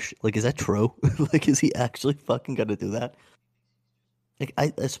be ash? Like, is that true? Like, is he actually fucking gonna do that? Like,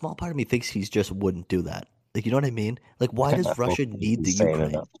 a small part of me thinks he's just wouldn't do that. Like, you know what I mean? Like, why I does hope Russia he's need the insane Ukraine?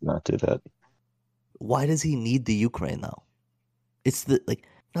 enough to not do that. Why does he need the Ukraine though? It's the like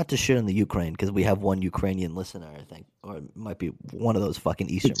not to shit on the Ukraine because we have one Ukrainian listener, I think, or it might be one of those fucking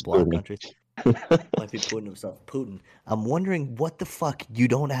Eastern It's Bloc Putin. countries. Might be Putin himself. Putin. I'm wondering what the fuck you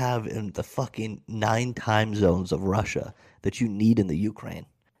don't have in the fucking 9 time zones of Russia that you need in the Ukraine,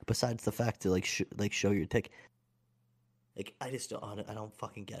 besides the fact to like show your ticket. Like I don't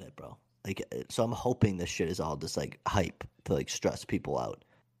fucking get it, bro. Like so I'm hoping this shit is all just like hype to like stress people out.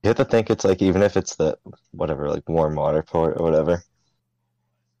 You have to think it's like even if it's the whatever like warm water port or whatever,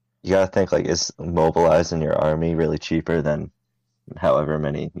 you gotta think like is mobilizing your army really cheaper than however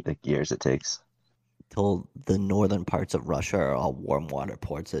many like years it takes? Till the northern parts of Russia are all warm water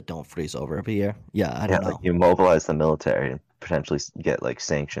ports that don't freeze over every year. Yeah, I Yeah, don't like know. you mobilize the military and potentially get like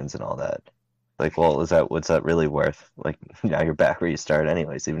sanctions and all that. Like, well, what's that really worth? Like now you're back where you started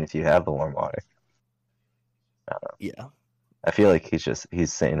anyways, even if you have the warm water. Yeah. I feel like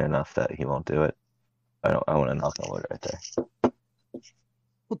he's sane enough that he won't do it. I want to knock on wood right there.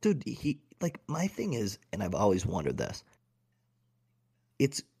 Well, dude, my thing is, and I've always wondered this.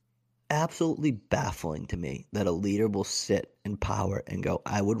 It's absolutely baffling to me that a leader will sit in power and go,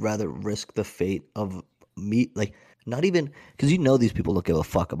 I would rather risk the fate of me, like, not even, because these people don't give a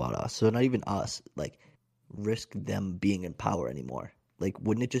fuck about us. So not even us, like, risk them being in power anymore. Like,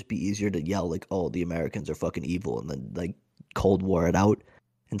 wouldn't it just be easier to yell, like, oh, the Americans are fucking evil and then, like, Cold War it out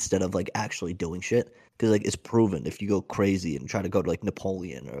instead of, like, actually doing shit? Because, like, it's proven if you go crazy and try to go to, like,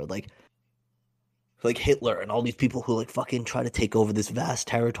 Napoleon or, like Hitler and all these people who like fucking try to take over this vast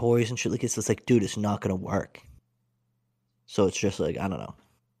territories and shit, like it's just like, dude, it's not gonna work. So it's just like I don't know,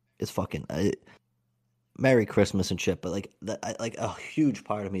 it's fucking Merry Christmas and shit, but like like a huge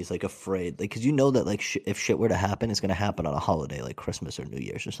part of me is like afraid, like because that like if shit were to happen, it's gonna happen on a holiday like Christmas or New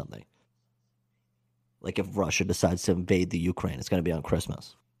Year's or something. Like if Russia decides to invade the Ukraine, it's gonna be on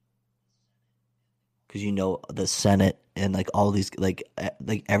Christmas. Because the Senate and like all these like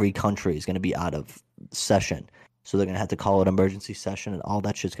every country is going to be out of session, so they're going to have to call it emergency session, and all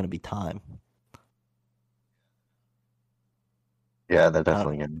that shit's going to be time. Yeah, they're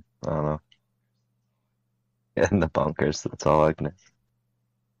definitely getting, I don't know, in the bunkers. That's all I can.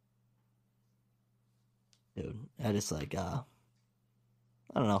 Dude, I just like I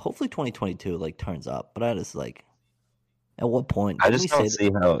don't know. Hopefully 2022 like turns up, but I just like at what point I didn't just we don't say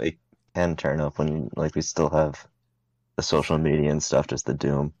see how it can turn up when like we still have the social media and stuff, just the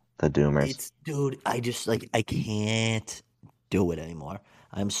doomers. it's dude, I just like I can't do it anymore.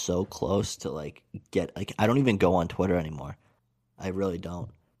 I'm so close to like get like I don't even go on Twitter anymore. I really don't.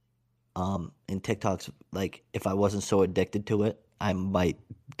 And TikTok's like if I wasn't so addicted to it, I might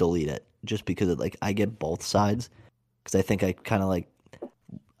delete it just because like I get both sides because I think I kind of like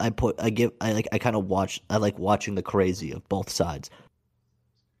I kind of watch I like watching the crazy of both sides.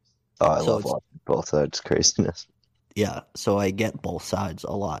 Oh, I So love it's watching both sides craziness. yeah, so I get both sides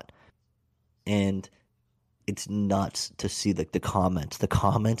a lot. And it's nuts to see like the comments. The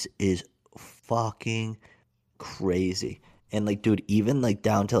comments is fucking crazy. And like, dude, even like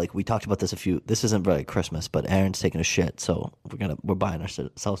down to like we talked about this this isn't really Christmas, but Aaron's taking a shit, so we're buying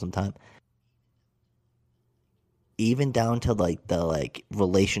ourselves some time. Even down to like the like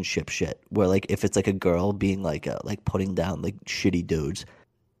relationship shit, where like if it's like a girl being like putting down like shitty dudes,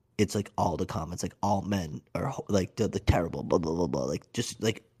 it's like all the comments, like all men are like the terrible, blah blah blah blah, like just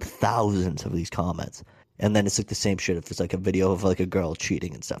like thousands of these comments. And then it's like the same shit if it's like a video of like a girl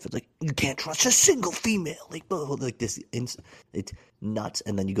cheating and stuff. It's like you can't trust a single female, like blah, blah, like this. It's nuts.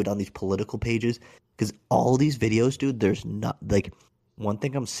 And then you go down these political pages because all these videos, dude. There's not like one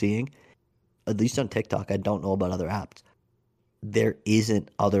thing I'm seeing, at least on TikTok. I don't know about other apps. There isn't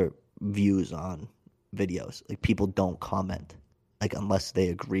other views on videos. Like people don't comment like unless they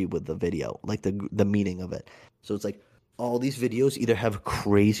agree with the video, like the meaning of it. So it's like all these videos either have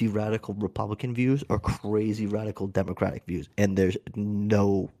crazy radical Republican views or crazy radical Democratic views, and there's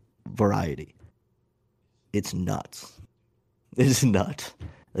no variety. It's nuts. It's nuts.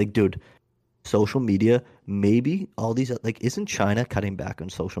 Like, dude, social media, maybe all these like isn't China cutting back on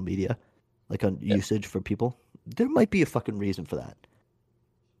social media? Like on usage for people? There might be a fucking reason for that.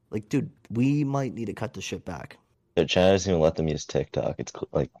 Like, dude, we might need to cut the shit back. So China doesn't even let them use TikTok. It's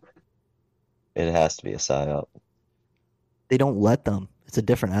like it has to be a psyop. They don't let them. It's a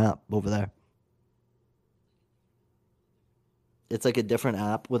different app over there. It's like a different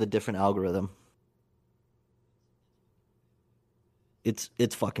app with a different algorithm. It's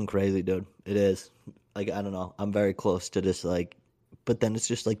fucking crazy, dude. It is. Like I don't know. I'm very close to this like but then it's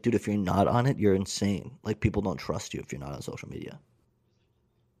just like, dude, if you're not on it, you're insane. Like people don't trust you if you're not on social media.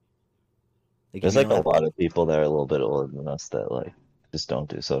 Like, There's like a lot of people that are a little bit older than us that like just don't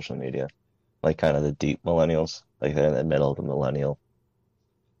do social media. like kind of the deep millennials, like they're in the middle of the millennial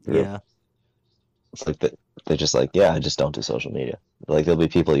group. Yeah. It's like they're just like, yeah, I just don't do social media. Like there'll be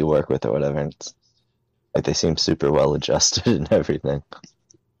people you work with or whatever, and it's like they seem super well adjusted and everything.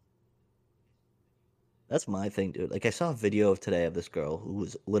 That's my thing, dude. Like I saw a video of today of this girl who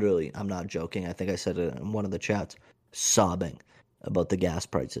was literally, I'm not joking, I think I said it in one of the chats, sobbing about the gas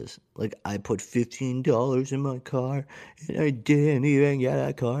prices. Like I put $15 in my car and I didn't even get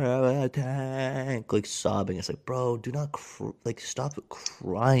a car out of a tank. Like sobbing. It's like, bro, do not like stop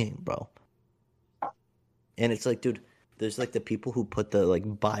crying, bro. And it's like, dude, there's like the people who put the like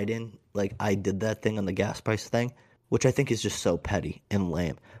Biden, like I did that thing on the gas price thing, which I think is just so petty and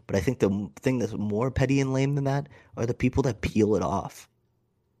lame. But I think the thing that's more petty and lame than that are the people that peel it off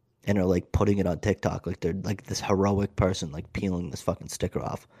and are like putting it on TikTok like they're like this heroic person like peeling this fucking sticker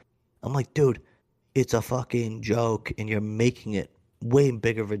off. I'm like, dude, it's a fucking joke and you're making it way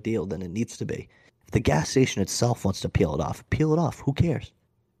bigger of a deal than it needs to be. If the gas station itself wants to peel it off, peel it off. Who cares?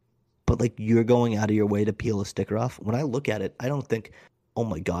 But like you're going out of your way to peel a sticker off. When I look at it, I don't think, oh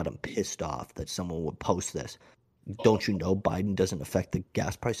my God, I'm pissed off that someone would post this. Don't you know Biden doesn't affect the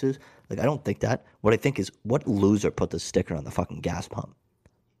gas prices? Like, I don't think that. What I think is, what loser put the sticker on the fucking gas pump?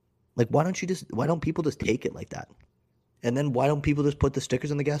 Like, why don't people just take it like that? And then why don't people just put the stickers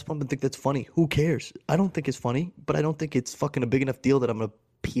on the gas pump and think that's funny? Who cares? I don't think it's funny, but I don't think it's fucking a big enough deal that I'm going to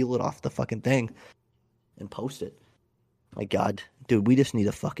peel it off the fucking thing and post it. My God, dude, we just need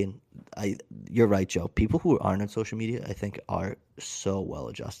a fucking. You're right, Joe. People who aren't on social media, I think, are so well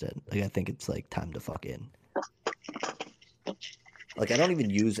adjusted. Like, I think it's like time to fucking. Like, I don't even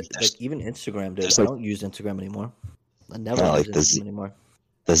use it. Like, even Instagram, dude. I don't use Instagram anymore. I never use Instagram anymore.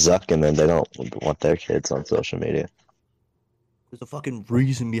 The Zuck and then they don't want their kids on social media. There's a fucking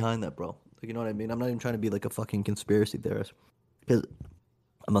reason behind that, bro. Like, you know what I mean? I'm not even trying to be like a fucking conspiracy theorist. Because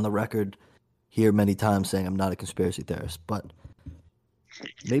I'm on the record here many times saying I'm not a conspiracy theorist, but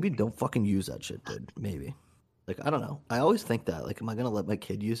maybe don't fucking use that shit, dude. Maybe. Like, I don't know. I always think that. Like, am I going to let my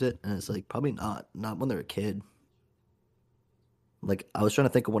kid use it? And it's like, probably not. Not when they're a kid. Like, I was trying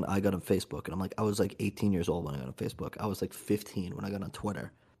to think of when I got on Facebook, and I'm like, I was like 18 years old when I got on Facebook. I was like 15 when I got on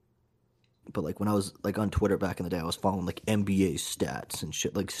Twitter. But like when I was like on Twitter back in the day, I was following like NBA stats and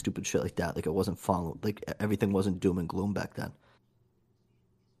shit, like stupid shit like that. Like I wasn't following, like everything wasn't doom and gloom back then.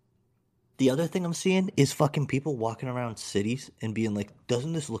 The other thing I'm seeing is fucking people walking around cities and being like,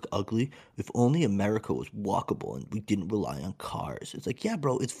 doesn't this look ugly? If only America was walkable and we didn't rely on cars. It's like, yeah,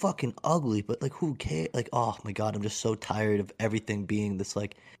 bro, it's fucking ugly, but like who cares? Like, oh my God, I'm just so tired of everything being this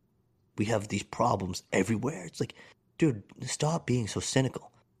like, we have these problems everywhere. It's like, dude, stop being so cynical.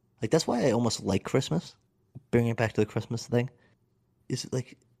 Like, that's why I almost like Christmas. Bringing it back to the Christmas thing. Is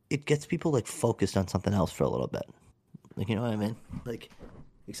like, it gets people like focused on something else for a little bit. Like, you know what I mean? Like,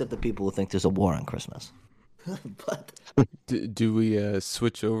 except the people who think there's a war on Christmas. But do we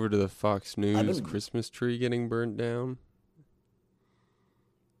switch over to the Fox News Christmas tree getting burnt down?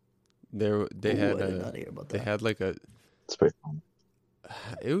 They had I did not hear about that. They had like a. It's pretty.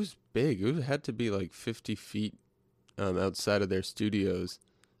 It was big. It had to be like 50 feet outside of their studios.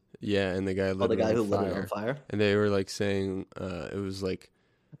 Yeah, and the guy lit the guy it who on lit fire. it on fire. And they were like saying it was like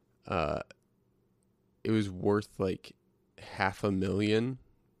it was worth like $500,000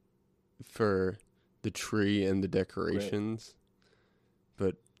 for the tree and the decorations.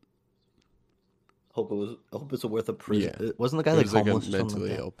 Right. But I hope it's worth a prison. Yeah. Wasn't the guy it like was homeless like a or something mentally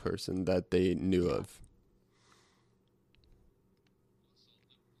like that? ill person that they knew of.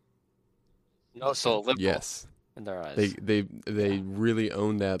 No, so liberal Yes. in their eyes. They really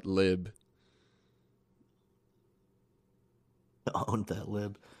own that lib. Owned that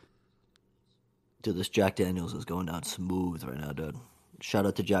lib. Dude, this Jack Daniels is going down smooth right now, dude. Shout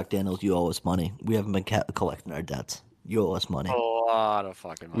out to Jack Daniels. You owe us money. We haven't been collecting our debts. You owe us money. A lot of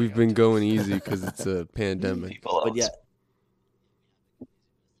fucking money. We've been going easy because it's a pandemic. But yeah,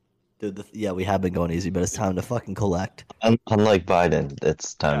 dude, yeah, we have been going easy, but it's time to fucking collect. Unlike Biden,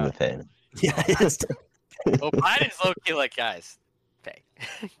 it's time to pay. Yeah, it's Well, Biden's low key like, guys, pay.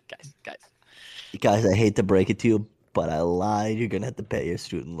 guys. guys, I hate to break it to you, but I lied. You're gonna have to pay your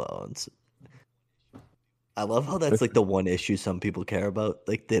student loans. I love how that's like the one issue some people care about.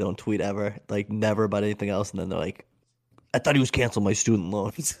 Like they don't tweet ever, like never about anything else, and then they're like, "I thought he was canceling my student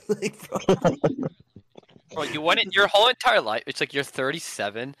loans." Like, Bro, you went in your whole entire life. It's like you're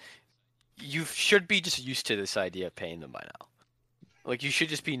 37. You should be just used to this idea of paying them by now. Like you should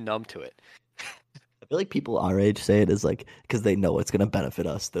just be numb to it. I feel like people our age say it is like because they know it's gonna benefit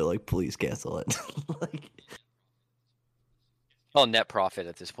us. They're like, "Please cancel it." Like, Well, net profit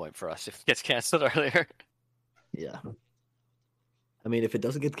at this point for us if it gets canceled earlier. yeah. I mean, if it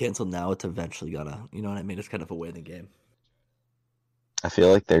doesn't get canceled now, it's eventually gonna. You know what I mean? It's kind of a waiting game. I feel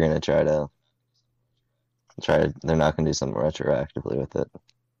like they're gonna try to. They're not gonna do something retroactively with it.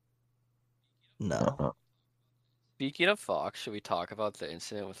 No. Uh-huh. Speaking of Fox, should we talk about the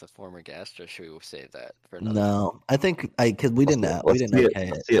incident with the former guest, or should we save that for another? No, I think because we didn't Let's see okay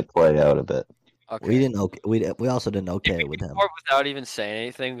let's see it play out a bit. Okay. We didn't okay. We also didn't okay Maybe it with him. before, without even saying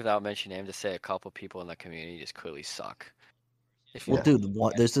anything, without mentioning name, to say a couple people in the community just clearly suck. If you Well, dude,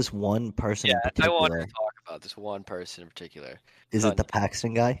 there's this one person in I particular. wanted to talk about this one person in particular. Is it the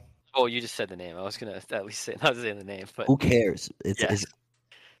Paxton guy? Oh, you just said the name. I was gonna at least say not saying the name, but Who cares? yes.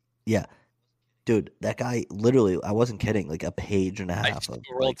 Yeah, dude, that guy literally. I wasn't kidding. Like a page and a I half of.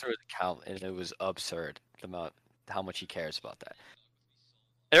 scrolled Like, through the count, and it was absurd the amount how much he cares about that.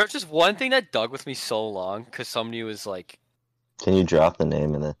 There was just one thing that dug with me so long because somebody was like, Can you drop the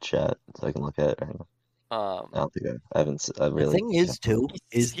name in the chat so I can look at it right now? I um, don't think I haven't. I the really. thing is, too,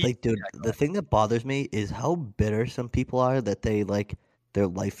 is he- like, dude, yeah, go the thing that bothers me is how bitter some people are that they like their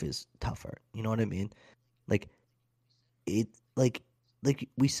life is tougher. You know what I mean? Like, it like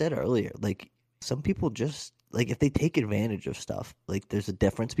we said earlier, like some people just like if they take advantage of stuff, like there's a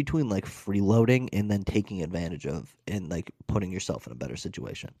difference between like freeloading and then taking advantage of and like putting yourself in a better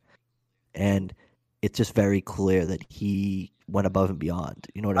situation. And it's just very clear that he went above and beyond.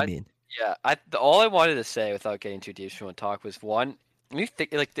 You know what I mean? Yeah, all I wanted to say without getting too deep if you want to talk was one. When you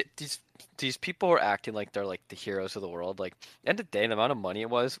think like these people were acting like they're like the heroes of the world. Like end of the day, the amount of money it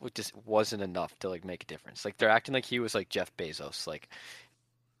was just wasn't enough to like make a difference. Like they're acting like he was like Jeff Bezos, like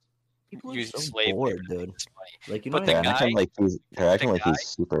People are using so slave labor bored, to make dude. this money. Like you But know the what I They're mean? acting they're acting the like guy- he's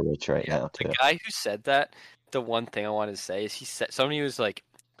super rich right now too. The guy who said that, the one thing I wanted to say is he said somebody was like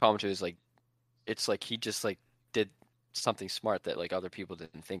commented was like, it's like he just like did something smart that like other people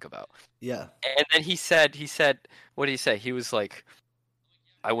didn't think about. Yeah. And then he said, what did he say? He was like,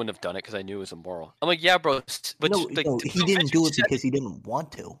 I wouldn't have done it because I knew it was immoral. I'm like, yeah, bro. But No, like, no, he so didn't bitch, do you it said- because he didn't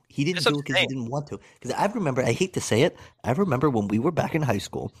want to. He didn't That's what do it I'm because he saying. didn't want to. Because I remember, I hate to say it, I remember when we were back in high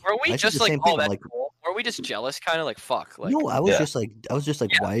school. Were we I said just the like, same oh, thing, I'm that's like, cool? Were we just jealous, kind of like, fuck? Like, no, I was Yeah. just like,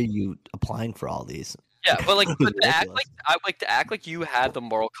 Yeah. why are you applying for all these? yeah, but like, It was but to act ridiculous. like, to act like you had the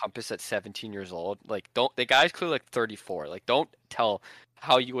moral compass at 17 years old. Like, don't the guy's clearly like 34. Like, don't tell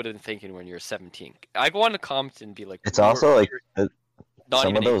how you would have been thinking when you were 17. I go on the comments and be like, It's also like not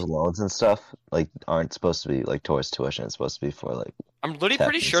some even of those loans and stuff like aren't supposed to be like towards tuition. It's supposed to be for like I'm literally tech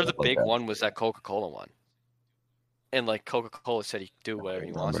pretty and sure the stuff like big that. one was that Coca-Cola one. And like Coca-Cola said he could do whatever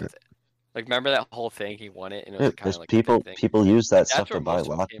he wants remember. with it. Like remember that whole thing? He won it and it was Yeah, kind because of like a people big thing. people use that That's stuff where to buy most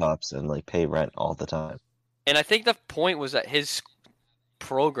of them came. laptops and like pay rent all the time. And I think the point was that his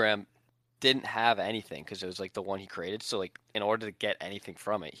program didn't have anything because it was like the one he created. So like in order to get anything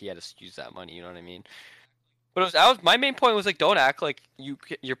from it, he had to use that money. You know what I mean? But my main point was like, don't act like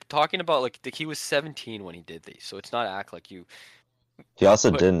you're talking about like he was 17 when he did these. So it's not act like you He also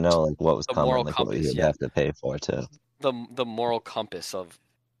But didn't know like what was the coming, moral like what compass, he'd yeah. have to pay for too. the moral compass of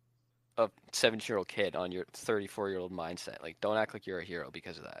a 17-year-old kid on your 34-year-old mindset. Like don't act like you're a hero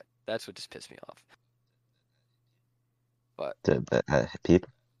because of that. That's what just pissed me off. But People.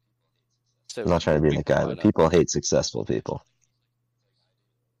 so I'm not trying to be the guy, but people hate successful people.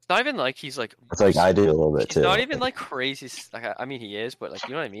 It's not even like he's like. It's like I do a little bit He's too. not even like crazy. Like I mean, he is, but like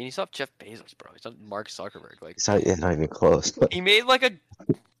you know what I mean. He's not Jeff Bezos, bro. He's not Mark Zuckerberg. Like It's not even close. But he made like a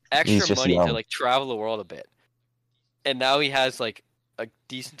extra just money to young. like travel the world a bit, and now he has like a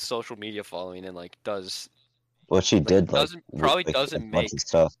decent social media following and like does what she did like probably like, doesn't a bunch make of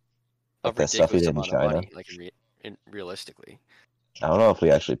stuff. a Like that stuff he ridiculous did in amount of China. money. Like realistically, I don't know if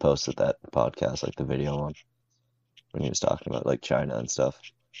we actually posted that podcast, like the video one, when he was talking about like China and stuff.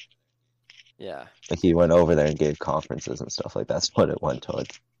 yeah. Like he went over there and gave conferences and stuff. Like that's what it went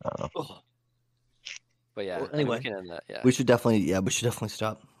towards. I don't know. But yeah. Well, I mean, we anyway, can end that. Yeah. We should definitely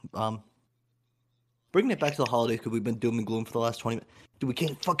stop. Bringing it back to the holidays because we've been doom and gloom for the last 20 minutes. Dude, we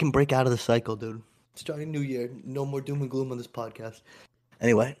can't fucking break out of the cycle, dude. Starting new year, no more doom and gloom on this podcast.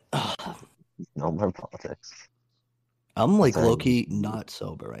 Anyway, No more politics. I'm like Sorry. low-key not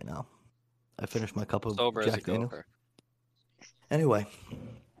sober right now. I finished my cup of Sober as a Jack Daniels. gopher. Anyway,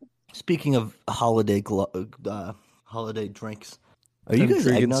 speaking of holiday holiday drinks, are you I'm guys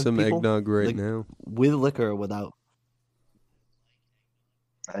drinking eggnog some people? eggnog right Like, now. with liquor or without?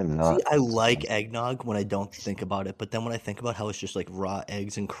 I'm not. See, I like eggnog when I don't think about it, but then when I think about how it's just like raw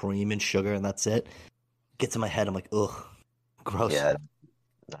eggs and cream and sugar and that's it, gets in my head. I'm like, ugh, gross. Yeah,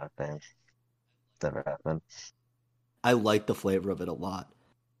 not a fan. Never happened. I like the flavor of it a lot,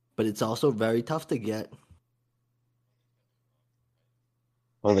 but it's also very tough to get.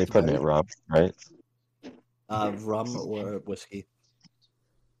 Well, they put in it rum, right? Rum or whiskey.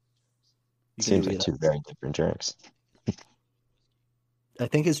 You can Seems do like either. two very different drinks. I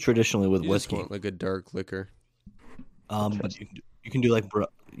think it's traditionally with You just whiskey. want like a dark liquor. But you can do like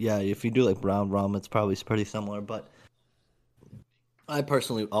yeah, if you do like brown rum, it's probably pretty similar. But I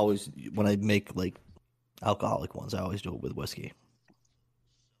personally always, when I make like alcoholic ones, I always do it with whiskey.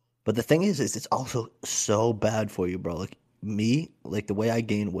 But the thing is it's also so bad for you, bro. Like me, like the way I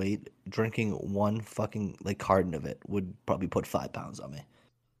gain weight, drinking one fucking like carton of it would probably put 5 pounds on me.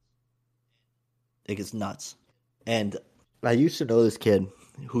 Like it's nuts. And I used to know this kid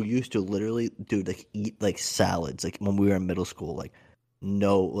who used to literally, dude, like eat like salads, like when we were in middle school, like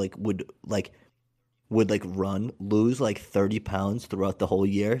no, like would like run, lose like 30 pounds throughout the whole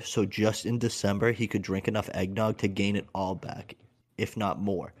year. So just in December, he could drink enough eggnog to gain it all back, if not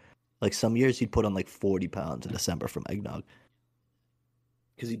more. Like some years, he'd put on like 40 pounds in December from eggnog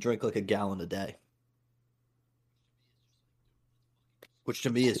because he drank like a gallon a day. Which to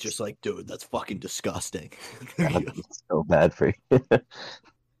me is just like, dude, that's fucking disgusting. It's so bad for you.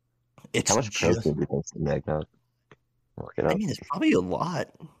 It's How much just, protein do you think's in eggnog? Look it I up. mean, it's probably a lot.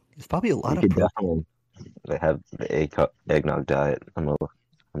 It's probably a lot You of could protein. definitely have the eggnog diet. I'm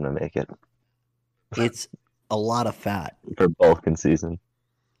gonna make it It's a lot of fat. for bulk season.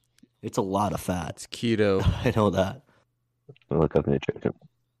 It's a lot of fat. It's keto. I know that. Look up nutrition.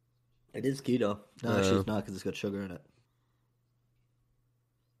 It is keto. No, actually, it's not because it's got sugar in it.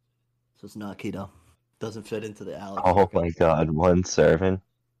 So it's not keto. Doesn't fit into the Alex. Oh my god, one serving?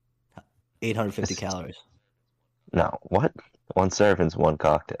 850 calories. No, what? One serving's one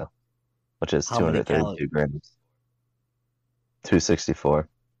cocktail, which is How many 232 grams. 264,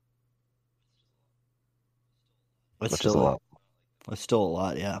 It's which is a still lot. It's still a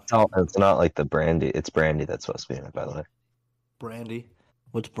lot, yeah. It's not like the brandy. It's brandy that's supposed to be in it, by the way. Brandy.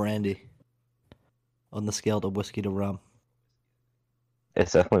 What's brandy? On the scale of whiskey to rum.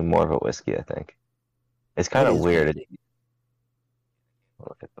 It's definitely more of a whiskey, I think. It's kind What of is weird. brandy?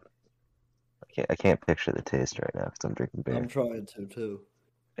 I can't picture the taste right now because I'm drinking beer. I'm trying to too.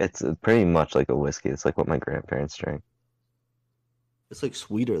 It's pretty much like a whiskey. It's like what my grandparents drink. It's like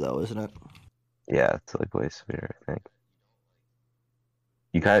sweeter though, isn't it? Yeah, it's like way sweeter, I think.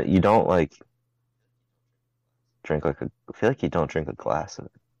 You don't like drink like I feel like you don't drink a glass of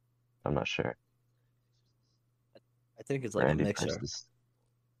it. I'm not sure. I think it's like Brandy a mixer. versus.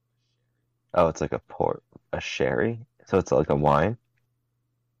 Oh, it's like a sherry. So it's like a wine.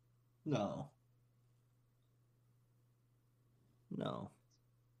 No. No.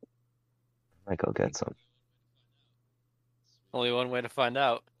 I might go get some. Only one way to find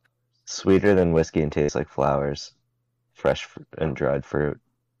out. Sweeter than whiskey and tastes like flowers, fresh and dried fruit.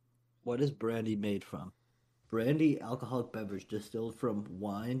 What is brandy made from? Brandy, alcoholic beverage distilled from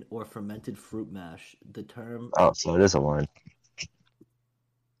wine or fermented fruit mash. Oh, so it is a wine.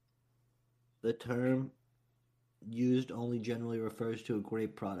 The term used only generally refers to a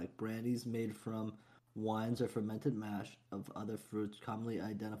grape product. Brandies made from wines or fermented mash of other fruits commonly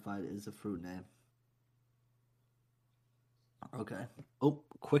identified as a fruit name. Okay. Oh,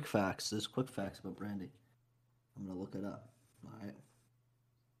 quick facts. There's quick facts about brandy. I'm going to look it up. All right.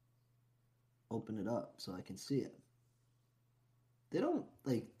 Open it up so I can see it. They don't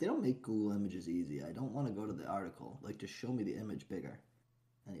make Google images easy. I don't want to go to the article. Like, just show me the image bigger.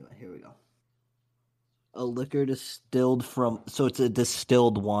 Anyway, here we go. A liquor distilled from, so it's a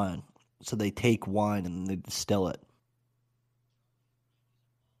distilled wine. So they take wine and they distill it.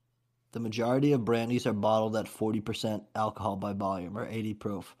 The majority of brandies are bottled at 40% alcohol by volume, or 80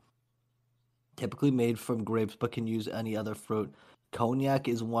 proof. Typically made from grapes, but can use any other fruit. Cognac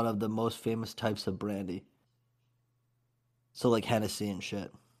is one of the most famous types of brandy. So like Hennessy and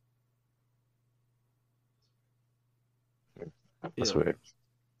shit. That's weird.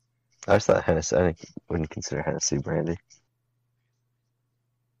 I just thought Hennessy. I wouldn't consider Hennessy brandy.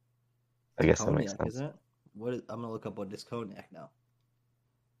 I guess that makes Cognac, sense. isn't it? I'm gonna look up what is cognac now.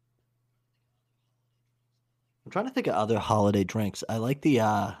 I'm trying to think of other holiday drinks. I like the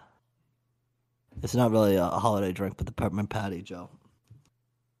it's not really a holiday drink, but the peppermint patty, Joe.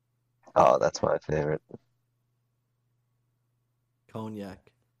 Oh, that's my favorite.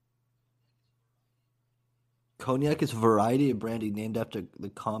 Cognac. Cognac is a variety of brandy named after the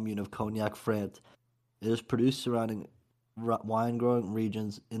commune of Cognac, France. It is produced surrounding wine-growing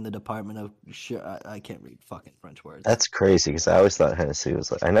regions in the department of... I can't read fucking French words. That's crazy because I always thought Hennessy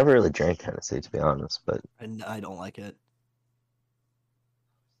was like... I never really drank Hennessy, to be honest, but... And I don't like it.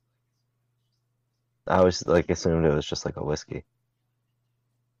 I always like assumed it was just like a whiskey.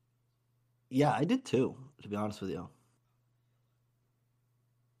 Yeah, I did too, to be honest with you.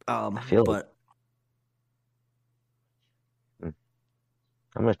 I feel but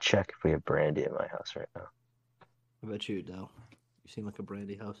I'm gonna check if we have brandy in my house right now. I bet you do. You seem like a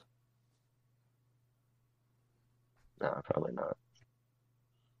brandy house. No, probably not.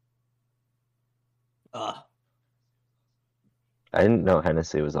 I didn't know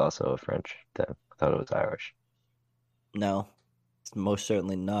Hennessy was also a French thing. I thought it was Irish. No, it's most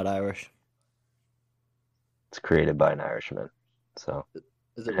certainly not Irish. It's created by an Irishman, so Is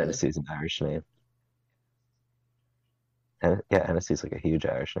it really? Hennessy's an Irish name. Yeah, Hennessy's like a huge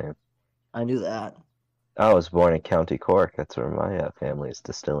Irish name. I knew that. I was born in County Cork. That's where my family is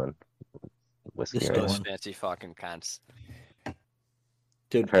distilling whiskey. Distilling. Right Those now. fancy fucking cunts.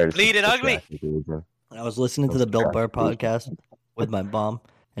 Dude, I've heard it's Bleed it the ugly. traffic reason. I was listening to the Bill Burr podcast with my mom,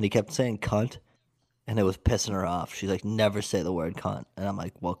 and he kept saying cunt, and it was pissing her off. She's like, never say the word cunt. And I'm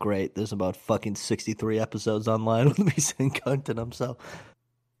like, well, great. There's about fucking 63 episodes online with me saying cunt, and I'm so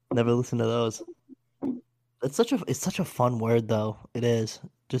never listen to those. It's such a fun word, though. It is.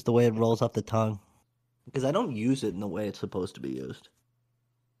 Just the way it rolls off the tongue. Because I don't use it in the way it's supposed to be used.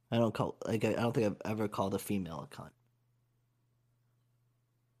 I don't think I've ever called a female a cunt.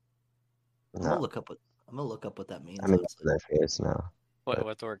 I'm gonna No, look up what that means. I mean, honestly. that's their face now.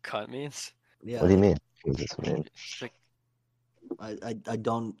 What the word cunt means? Yeah, What do you mean? Jesus, man. It's like, I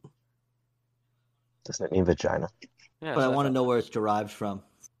don't, Doesn't it mean vagina? yeah, but I so want to thought- know where it's derived from.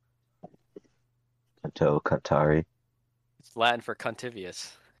 Canto, Cantari. It's Latin for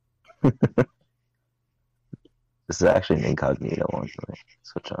cuntivious. This is actually an incognito one. So let me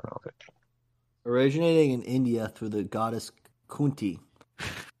switch on over. Originating in India through the goddess Kunti,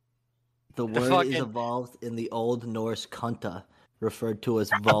 the word is fucking- evolved in the Old Norse Kunta, referred to as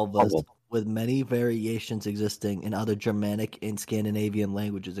vulvas, with many variations existing in other Germanic and Scandinavian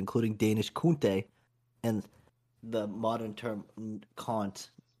languages, including Danish kunte and the modern term kont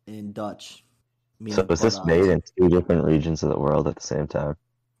in Dutch. So meaning is this butt made eyes. in 2 different regions of the world at the same time?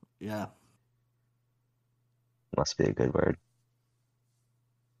 Yeah, Must be a good word.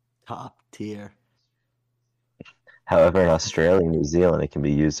 top tier. However, in Australia and New Zealand, it can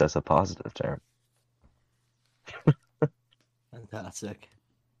be used as a positive term. Fantastic.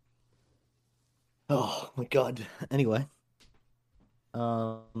 Oh my god. Anyway.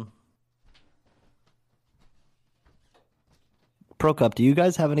 Prokop, do you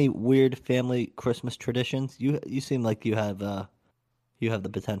guys have any weird family Christmas traditions? You seem like you have the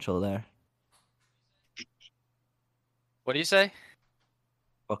potential there. What do you say?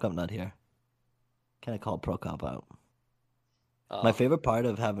 Prokop not here. Can I call Prokop out? Oh. My favorite part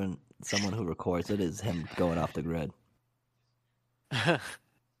of having someone who records it is him going off the grid.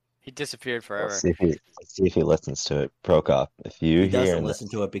 He disappeared Let's forever. see if he listens to it. Prokop, if you He hear doesn't in listen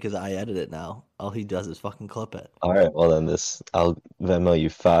to it because I edit it now. All he does is fucking clip it. All right, well then I'll Venmo you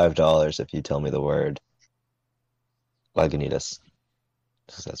 $5 if you tell me the word Lagunitas.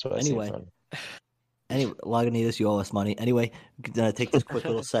 That's what I see in Anyway. front of me. Anyway, Lagunitas, you owe us money. Anyway, gonna take this quick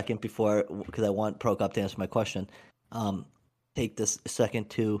little second before, because I want Prokop to answer my question. Take this second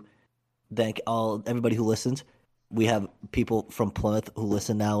to thank everybody who listens. We have people from Plymouth who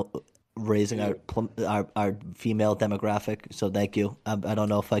listen now, raising our female demographic. So thank you. I don't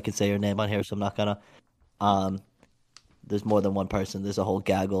know if I can say your name on here, so I'm not gonna. There's more than one person. There's a whole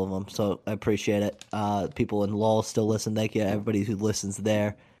gaggle of them. So I appreciate it. People in Lowell still listen. Thank you. Everybody who listens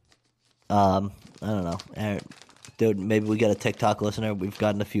there. I don't know. Dude, maybe we get a TikTok listener. We've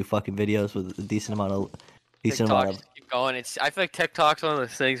gotten a few fucking videos with a decent amount of TikTok, just keep going. I feel like TikTok's one of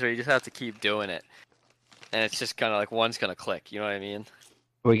those things where you just have to keep doing it, and it's just kind of like one's gonna click. You know what I mean?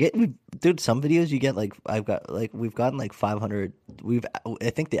 We're getting, dude. Some videos you get we've gotten like 500. I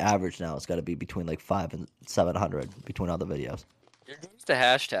think the average now has got to be between like 500 and 700 between all the videos. You're good with the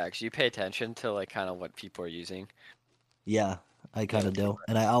hashtags. You pay attention to like kind of what people are using. Yeah, I kind of do,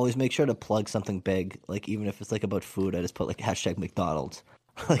 and I always make sure to plug something big. Like even if it's like about food, I just put like hashtag McDonald's.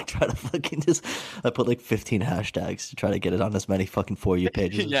 Like try to fucking I put like 15 hashtags to try to get it on as many fucking For You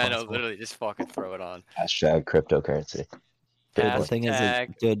pages. Yeah, I as know. possible. Literally, just fucking throw it on. Hashtag cryptocurrency. Dude, the thing is,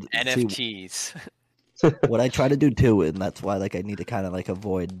 Hashtag dude, see, NFTs. what I try to do too, and that's why like I need to kind of like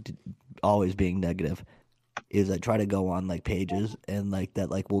avoid always being negative, is I try to go on like pages and like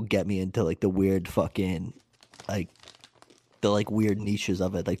that like will get me into like the weird fucking like the like weird niches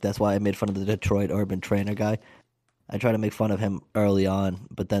of it. Like that's why I made fun of the Detroit urban trainer guy. I tried to make fun of him early on,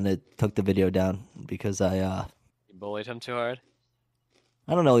 but then it took the video down because You bullied him too hard.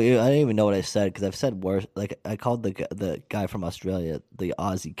 I don't know. I didn't even know what I said because I've said worse. Like I called the guy from Australia the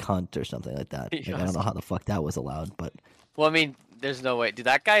Aussie cunt or something like that. Like, I don't know how the fuck that was allowed, but Well, I mean, there's no way. Dude,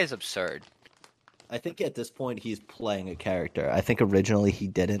 that guy is absurd. I think at this point he's playing a character. I think originally he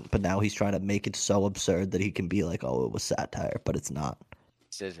didn't, but now he's trying to make it so absurd that he can be like, "Oh, it was satire," but it's not.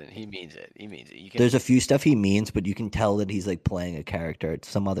 This isn't. He means it. He means it. You can. There's a few stuff he means, but you can tell that he's like playing a character.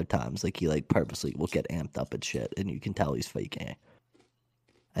 Some other times, like he like purposely will get amped up and shit, and you can tell he's faking it.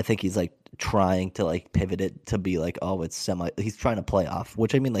 I think he's like trying to like pivot it to be like, oh, it's semi. He's trying to play off,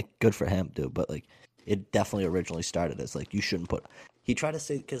 which I mean, like, good for him, dude. But like, it definitely originally started as like you shouldn't put. He tried to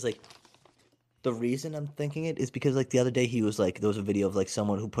say because like the reason I'm thinking it is because like the other day he was like there was a video of like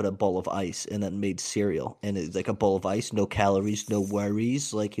someone who put a bowl of ice and then made cereal, and it's like a bowl of ice, no calories, no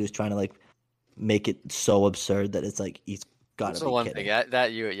worries. Like he was trying to like make it so absurd that it's like he's got That's to the be one kidding. thing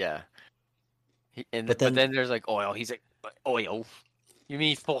that you yeah. But But then- then there's like oil. He's like, "But oil. You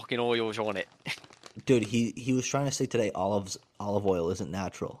mean fucking oil's on it? Dude, he was trying to say today olive oil isn't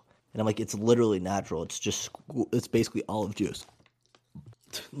natural, and I'm like, it's literally natural. It's just it's basically olive juice.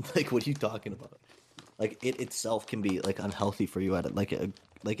 Like, what are you talking about? Like, it itself can be like unhealthy for you at it, like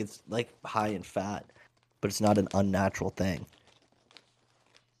it's like high in fat, but it's not an unnatural thing.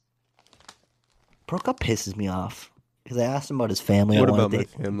 Broke pisses me off because I asked him about his family. What I wanted about my to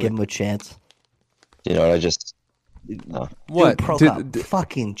family? give him a chance. You know what? I just What? Dude, Did-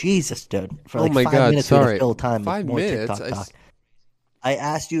 fucking Jesus, dude. For Oh like my 5 God, minutes we had to sorry. fill time with 5 more minutes? TikTok talk. I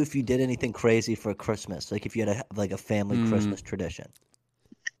asked you if you did anything crazy for Christmas, like if you had a family Christmas tradition.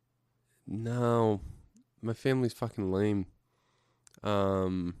 No, my family's fucking lame.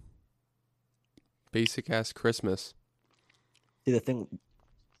 Basic ass Christmas. See, the thing,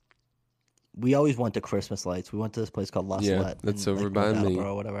 we always went to Christmas lights. We went to this place called La Yeah, Salette. that's in, over like, by North me.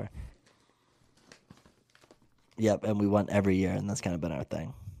 Attleboro or whatever. Yep, and we went every year, and that's kind of been our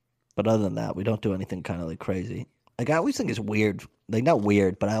thing. But other than that, we don't do anything kind of like crazy. Like I always think it's weird, like not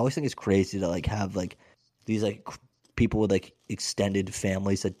weird, but I always think it's crazy to like have like these like people with like extended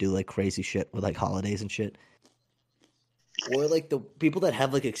families that do like crazy shit with like holidays and shit. Or like the people that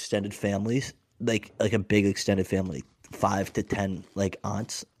have like extended families, like a big extended family, 5 to 10 like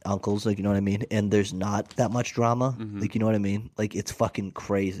aunts, uncles, like you know what I mean? And there's not that much drama. Like you know what I mean? Like it's fucking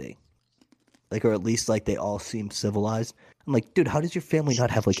crazy. Like or at least like they all seem civilized. I'm like, dude, how does your family not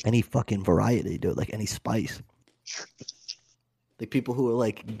have like any fucking variety, dude? Like any spice? Like people who are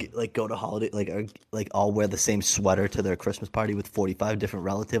like go to holiday like are like all wear the same sweater to their Christmas party with 45 different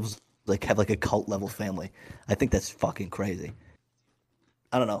relatives, like have like a cult level family. I think that's fucking crazy.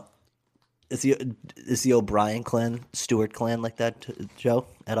 I don't know. Is the O'Brien clan, Stewart clan like that, Joe,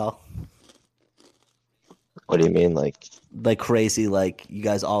 at all? what do you mean? Like crazy, like you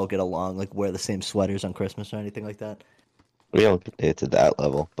guys all get along, like wear the same sweaters on Christmas or anything like that? We don't get to that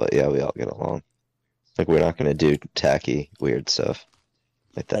level, but yeah, we all get along. Like we're not gonna do tacky, weird stuff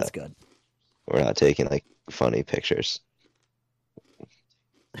like that. That's good. We're not taking like funny pictures.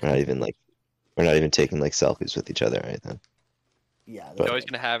 We're not even taking like selfies with each other or anything. Yeah. But- Joey's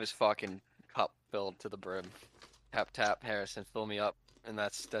gonna have his fucking cup filled to the brim. Tap tap, Harrison, fill me up, and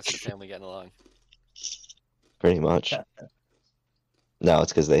that's the family getting along. Pretty much. No,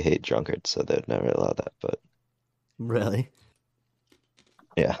 it's because they hate drunkards, so they'd never allow that. But Really?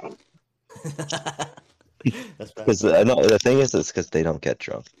 yeah, That's bad. because no, the thing is, it's because they don't get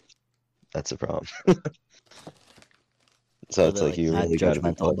drunk. That's the problem. So it's they're, like you mad really got to be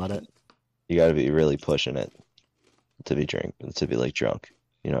judgmental about it. you got to be really pushing it to be like drunk.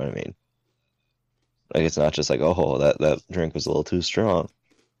 You know what I mean? Like it's not just like, oh, that drink was a little too strong.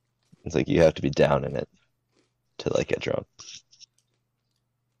 It's like you have to be down in it to like get drunk.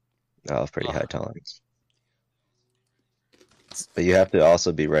 I have pretty high tolerance. But you have to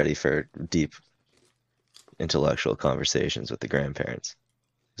also be ready for deep intellectual conversations with the grandparents.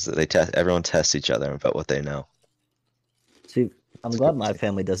 So everyone tests each other about what they know. See, I'm glad my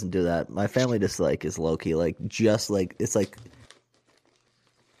family doesn't do that. My family just like is low key, like just like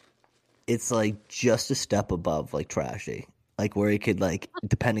it's like just a step above like trashy, like where it could like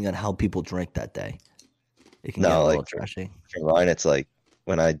depending on how people drink that day, it can No, get a little like, trashy. For mine, it's like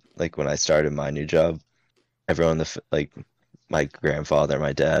when I started my new job, everyone like my grandfather,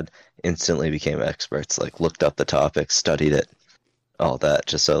 my dad instantly became experts. Like looked up the topic, studied it, all that,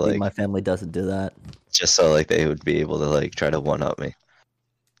 just so See, like my family doesn't do that. they would be able to like try to one up me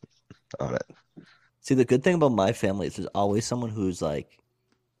on it. See, the good thing about my family is there's always someone who's like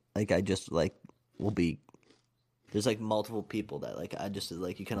I just like will be. There's like multiple people that like I just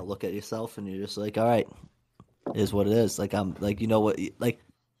like you kind of look at yourself and you're just like, all right, it is what it is. Like I'm like you know what like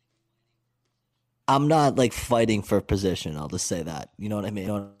I'm not like fighting for position. I'll just say that. You know what I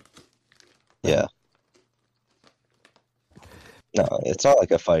mean? Yeah. No, it's not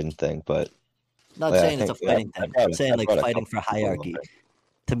like a fighting thing, but Not Yeah, I saying it's a think- yeah, fighting I thing. brought I'm it- saying I like brought a fighting couple for people hierarchy. over.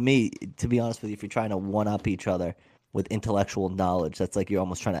 To me, to be honest with you, if you're trying to one up each other with intellectual knowledge, that's like you're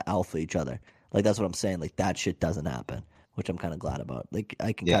almost trying to alpha each other. Like that's what I'm saying. Like that shit doesn't happen. which I'm kind of glad about. Like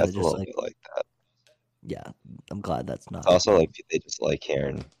I can Yeah, kind of it's a just little like, bit like that. yeah, I'm glad that's It's not. also like they just like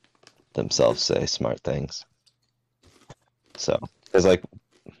hearing themselves say smart things. So, because like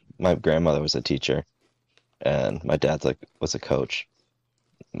my grandmother was a teacher, and my dad's like was a coach.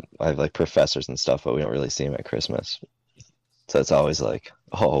 I have like professors and stuff, but we don't really see them at Christmas. So it's always like,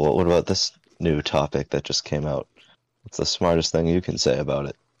 oh, well, what about this new topic that just came out? What's the smartest thing you can say about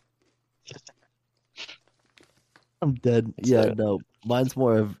it? I'm dead. Yeah, So, no. Mine's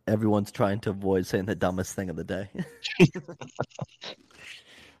more of everyone's trying to avoid saying the dumbest thing of the day.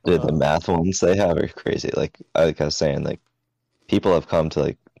 dude, the math ones they have are crazy. Like I was saying, like people have come to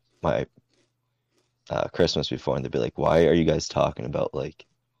like my Christmas before, and they'd be like, "Why are you guys talking about like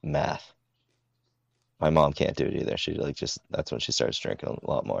math?" My mom can't do it either. She like just that's when she starts drinking a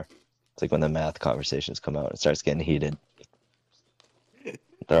lot more. It's like when the math conversations come out, it starts getting heated.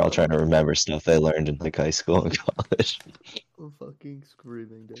 They're all trying to remember stuff they learned in like high school and college. I'm fucking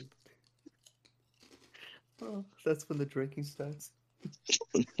screaming, dude. Oh, that's when the drinking starts.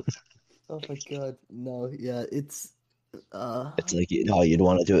 Oh my god, no, yeah, it's It's like, oh, you'd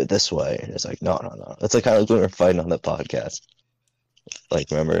want to do it this way. And it's like, no, no, no. It's like kind of like when we were fighting on the podcast. Like,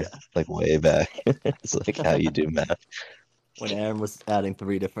 remember, like way back. It's like how you do math. when Aaron was adding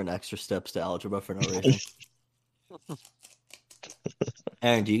 3 different extra steps to algebra for no reason.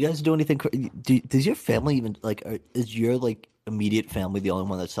 Aaron, do you guys do anything? Does your family even like? Is your like immediate family the only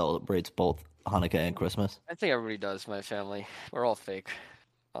one that celebrates both Hanukkah and Christmas? I think everybody does. My family, we're all fake.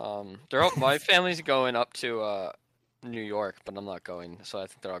 They're all, my family's going up to New York, but I'm not going. So I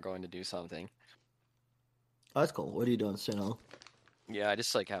think they're all going to do something. Oh, that's cool. What are you doing, Sino? Yeah, I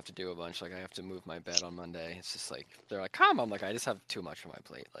just like have to do a bunch. Like I have to move my bed on Monday. It's just like they're like, "Come." I'm like, I just have too much on my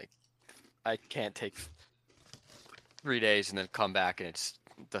plate. Like I can't take 3 days and then come back and it's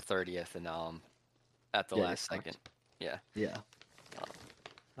the 30th and now I'm at the Yeah, last you're fucked. second. Yeah. Yeah.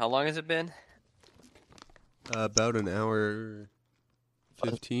 How long has it been? About an hour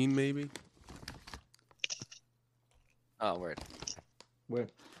 15, maybe. Oh, word.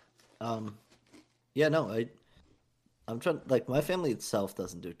 Weird. Yeah, no, I'm trying. Like, my family itself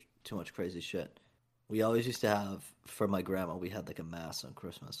doesn't do too much crazy shit. We always used to have for my grandma. We had like a mass on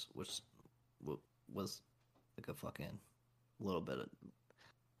Christmas, which was like a fucking little bit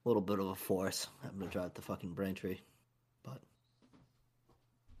of a force. Having to drive to fucking Braintree, but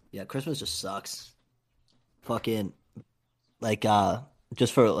yeah, Christmas just sucks. Fucking like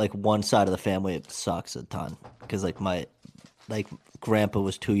just for like one side of the family, it sucks a ton because like my grandpa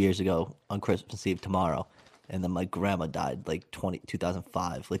was 2 years ago on Christmas Eve tomorrow, and then my grandma died like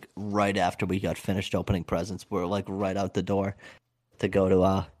 2005, like right after we got finished opening presents. We're like right out the door to go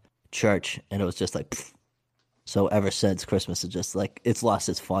to church, and it was just like pfft. So ever since, Christmas is just like it's lost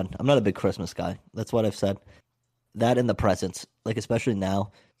its fun. I'm not a big Christmas guy. That's what I've said. That and the presents, like especially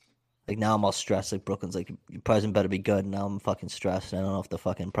now. Like now I'm all stressed. Like Brooklyn's like your present better be good. And now I'm fucking stressed. I don't know if the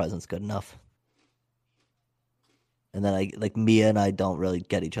fucking present's good enough. And then I like Mia and I don't really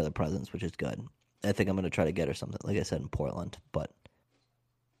get each other presents, which is good. I think I'm gonna try to get her something, like I said, in Portland. But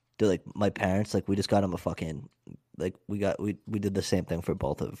dude, like my parents, like we just got them a fucking like we did the same thing for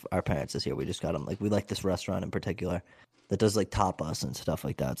both of our parents this year. We just got them like we like this restaurant in particular that does like tapas and stuff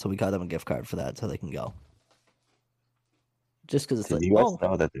like that. So we got them a gift card for that so they can go. Just because it's Did like, you guys oh,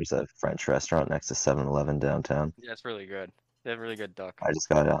 know that there's a French restaurant next to 7-Eleven downtown? Yeah, it's really good. They have really good duck. I just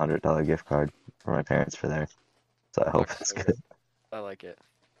got a $100 gift card for my parents for there, so I hope Duck's it's so good. I like it.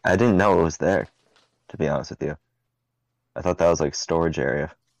 I didn't know it was there, to be honest with you. I thought that was like storage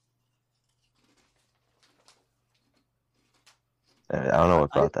area. I don't know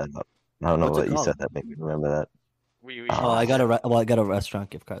what brought that up. I don't know What's it what you called? said that made me remember that. We oh, I got I got a restaurant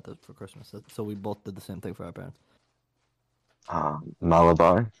gift card for Christmas. So we both did the same thing for our parents.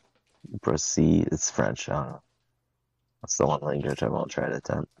 Malabar, Brassy, it's French. I don't know. That's the one language I won't try to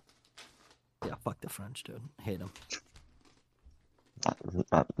attempt. Yeah, fuck the French, dude. Hate them.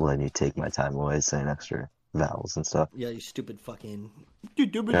 Not letting you take my time away saying extra vowels and stuff. Yeah, you stupid fucking.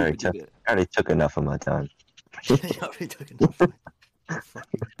 I already took enough of my time. You already took enough. You're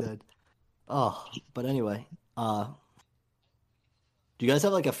fucking dead. Oh, but anyway, do you guys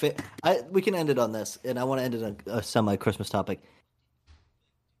have like a fit? We can end it on this, and I want to end it on a semi-Christmas topic.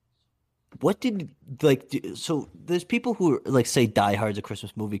 What did so? There's people who like say Die Hard's a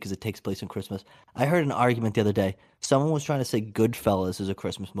Christmas movie because it takes place in Christmas. I heard an argument the other day. Someone was trying to say Goodfellas is a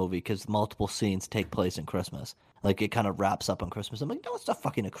Christmas movie because multiple scenes take place in Christmas. Like it kind of wraps up on Christmas. I'm like, no, it's not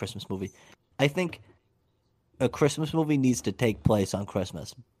fucking a Christmas movie. I think a Christmas movie needs to take place on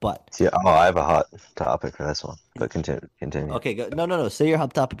Christmas, but Yeah, I have a hot topic for this one, but continue. okay, no. Say your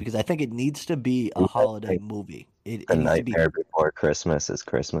hot topic because I think it needs to be a You guys holiday think movie. It The needs to be. Nightmare Before Christmas is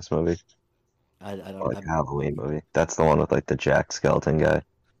Christmas movie, I or don't. like a Halloween movie. That's the one with like the Jack Skeleton guy.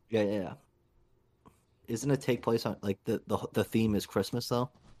 Yeah. Isn't it take place on like the theme is Christmas though?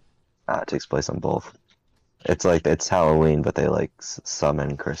 It takes place on both. It's like it's Halloween, but they like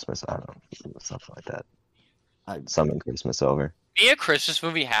summon Christmas. I don't know, something like that. Summon Christmas over. Me, a Christmas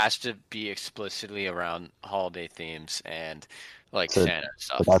movie has to be explicitly around holiday themes and like So- Santa and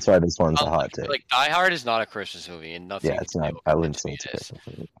stuff. But that's why this one's a hot Like, take. like Die Hard is not a Christmas movie, and nothing. Yeah, it's can not. say what I wouldn't say convinces it's a me it is,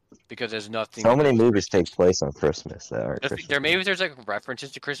 Christmas movie. because there's nothing. So many goes movies take Christmas. place on Christmas that aren't Christmas. There maybe movies. there's like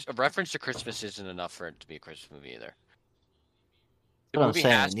references to Christmas. A reference to Christmas isn't enough for it to be a Christmas movie either. The What I'm movie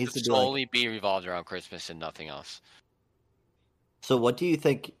saying, has it needs to to be like- solely be revolved around Christmas and nothing else. So what do you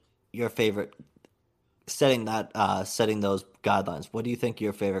think your favorite setting those guidelines? What do you think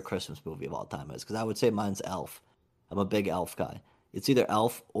your favorite Christmas movie of all time is? Because I would say mine's Elf. I'm a big Elf guy. It's either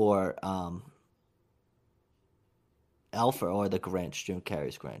Elf or the Grinch, Jim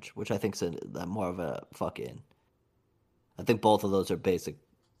Carrey's Grinch, which I think is more of a fucking. I think both of those are basic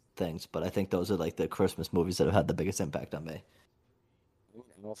things, but I think those are like the Christmas movies that have had the biggest impact on me.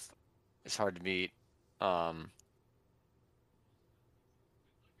 It's hard to beat.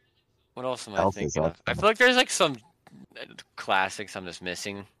 What else am I Elf is thinking of? up I feel like there's like some classics I'm just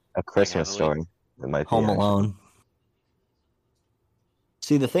missing. A Christmas heavily. Story. It might be Home actually. Alone.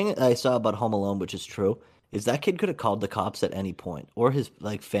 See, the thing I saw about Home Alone, which is true, is that kid could have called the cops at any point, or his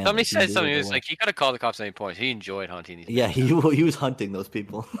like family. Somebody He said knew something. they He was were- like, he could have called the cops at any point. He enjoyed hunting these. yeah, people he was hunting those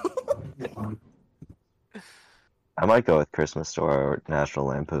people. I might go with Christmas Story or National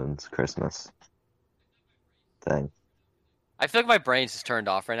Lampoon's Christmas thing. I feel like my brain's just turned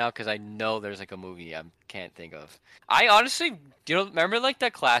off right now because I know there's like a movie I can't think of. I honestly, remember like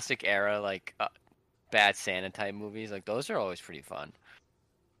that classic era, like Bad Santa type movies? Like those are always pretty fun.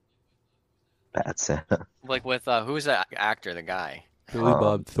 Bad Santa. Like with who's that actor? The guy. Billy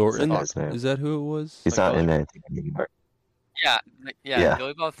Bob Thornton. his name? Is that who it was? He's Like not in anything anymore. Yeah, Yeah,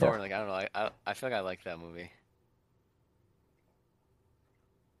 Billy Bob Thornton. Like I don't know. I feel like I like that movie.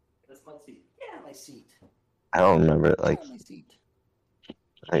 That's my seat. Yeah, my seat. I don't remember it. Like, my seat. I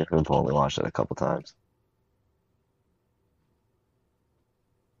think I've only watched it a couple times.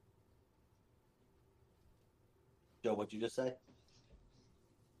 Joe, what'd you just say?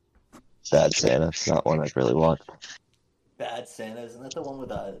 Bad Santa. It's not one I've really watched. Bad Santa, isn't that the one with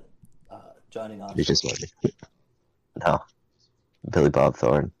Johnny Knoxville? We just went. No. Billy Bob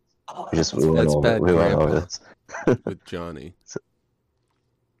Thornton. Oh, We went That's over, Bad we went over Grandpa. this. With Johnny.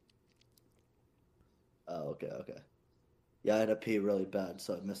 Oh, okay. Yeah, I had to pee really bad,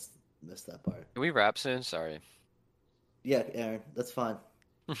 so I missed that part. Can we wrap soon? Sorry. Yeah, Aaron, that's fine.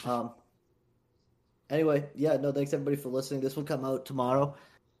 Anyway, yeah, no, thanks everybody for listening. This will come out tomorrow.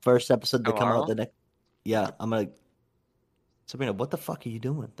 First episode to come out Tomorrow? the next. Yeah, I'm gonna. Sabrina, what the fuck are you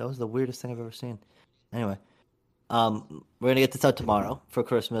doing? That was the weirdest thing I've ever seen. Anyway, we're gonna get this out tomorrow for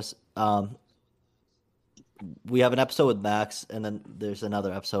Christmas. We have an episode with Max, and then there's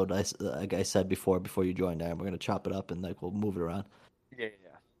another episode. Like I said before you joined, Aaron, we're gonna chop it up and like we'll move it around. Yeah.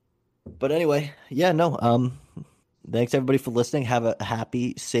 But anyway, yeah, no. Thanks everybody for listening. Have a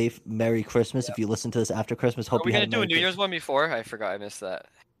happy, safe, Merry Christmas. If you listen to this after Christmas, hope Are we you gonna had do a Merry New Year's Christmas. one before? I forgot. I missed that.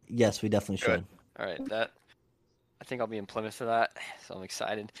 Yes, we definitely Good. should. All right, that. I think I'll be in Plymouth for that, so I'm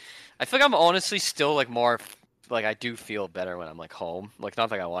excited. I feel like I'm honestly still like more like I do feel better when I'm like home. Like not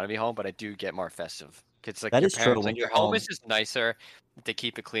like I want to be home, but I do get more festive. It's like That your is true, parents, when like your you're home home. is just nicer. They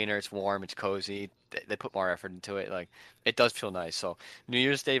keep it cleaner. It's warm. It's cozy. They put more effort into it. Like it does feel nice. So New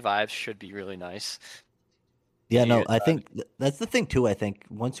Year's Day vibes should be really nice. Yeah, no, Year's I vibes. think that's the thing too. I think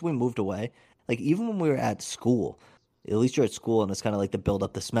once we moved away, like even when we were at school, at least you're at school and it's kind of like the build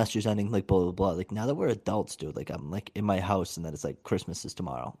up, the semester's ending, like blah blah blah. Like now that we're adults, dude, like I'm like in my house and then it's like Christmas is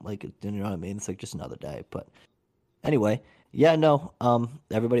tomorrow. Like you know what I mean? It's like just another day. But anyway, yeah, no.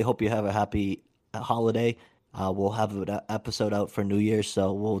 Everybody, hope you have a happy holiday. We'll have an episode out for New Year's,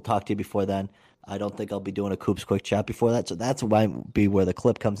 so we'll talk to you before then. I don't think I'll be doing a Coops Quick Chat before that, so that's might be where the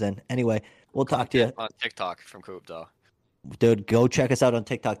clip comes in. Anyway, we'll talk to you. On TikTok from Coop though. Dude, go check us out on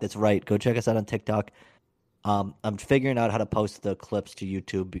TikTok. That's right. Go check us out on TikTok. I'm figuring out how to post the clips to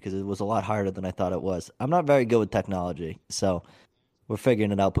YouTube because it was a lot harder than I thought it was. I'm not very good with technology, so we're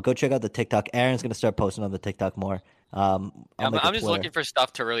figuring it out. But go check out the TikTok. Aaron's gonna start posting on the TikTok more. I'll I'm make a just Twitter. looking for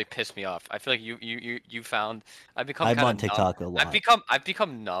stuff to really piss me off. I feel like you found I've become I'm kind on of TikTok a numb. lot. I've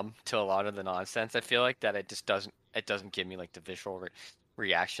become numb to a lot of the nonsense. I feel like that it doesn't give me like the visual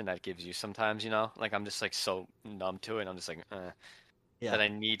reaction that gives you sometimes, Like I'm just like so numb to it. I'm just like, Yeah, that I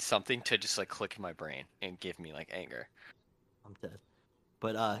need something to just like click in my brain and give me like anger. I'm dead.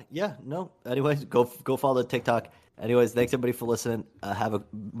 But yeah, no. Anyways, go follow the TikTok. Anyways, thanks everybody for listening. Have a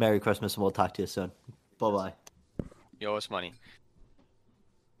Merry Christmas, and we'll talk to you soon. Bye bye. You owe us money.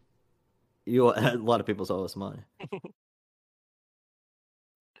 A lot of people owe us money.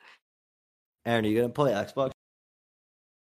 Aaron, are you gonna play Xbox?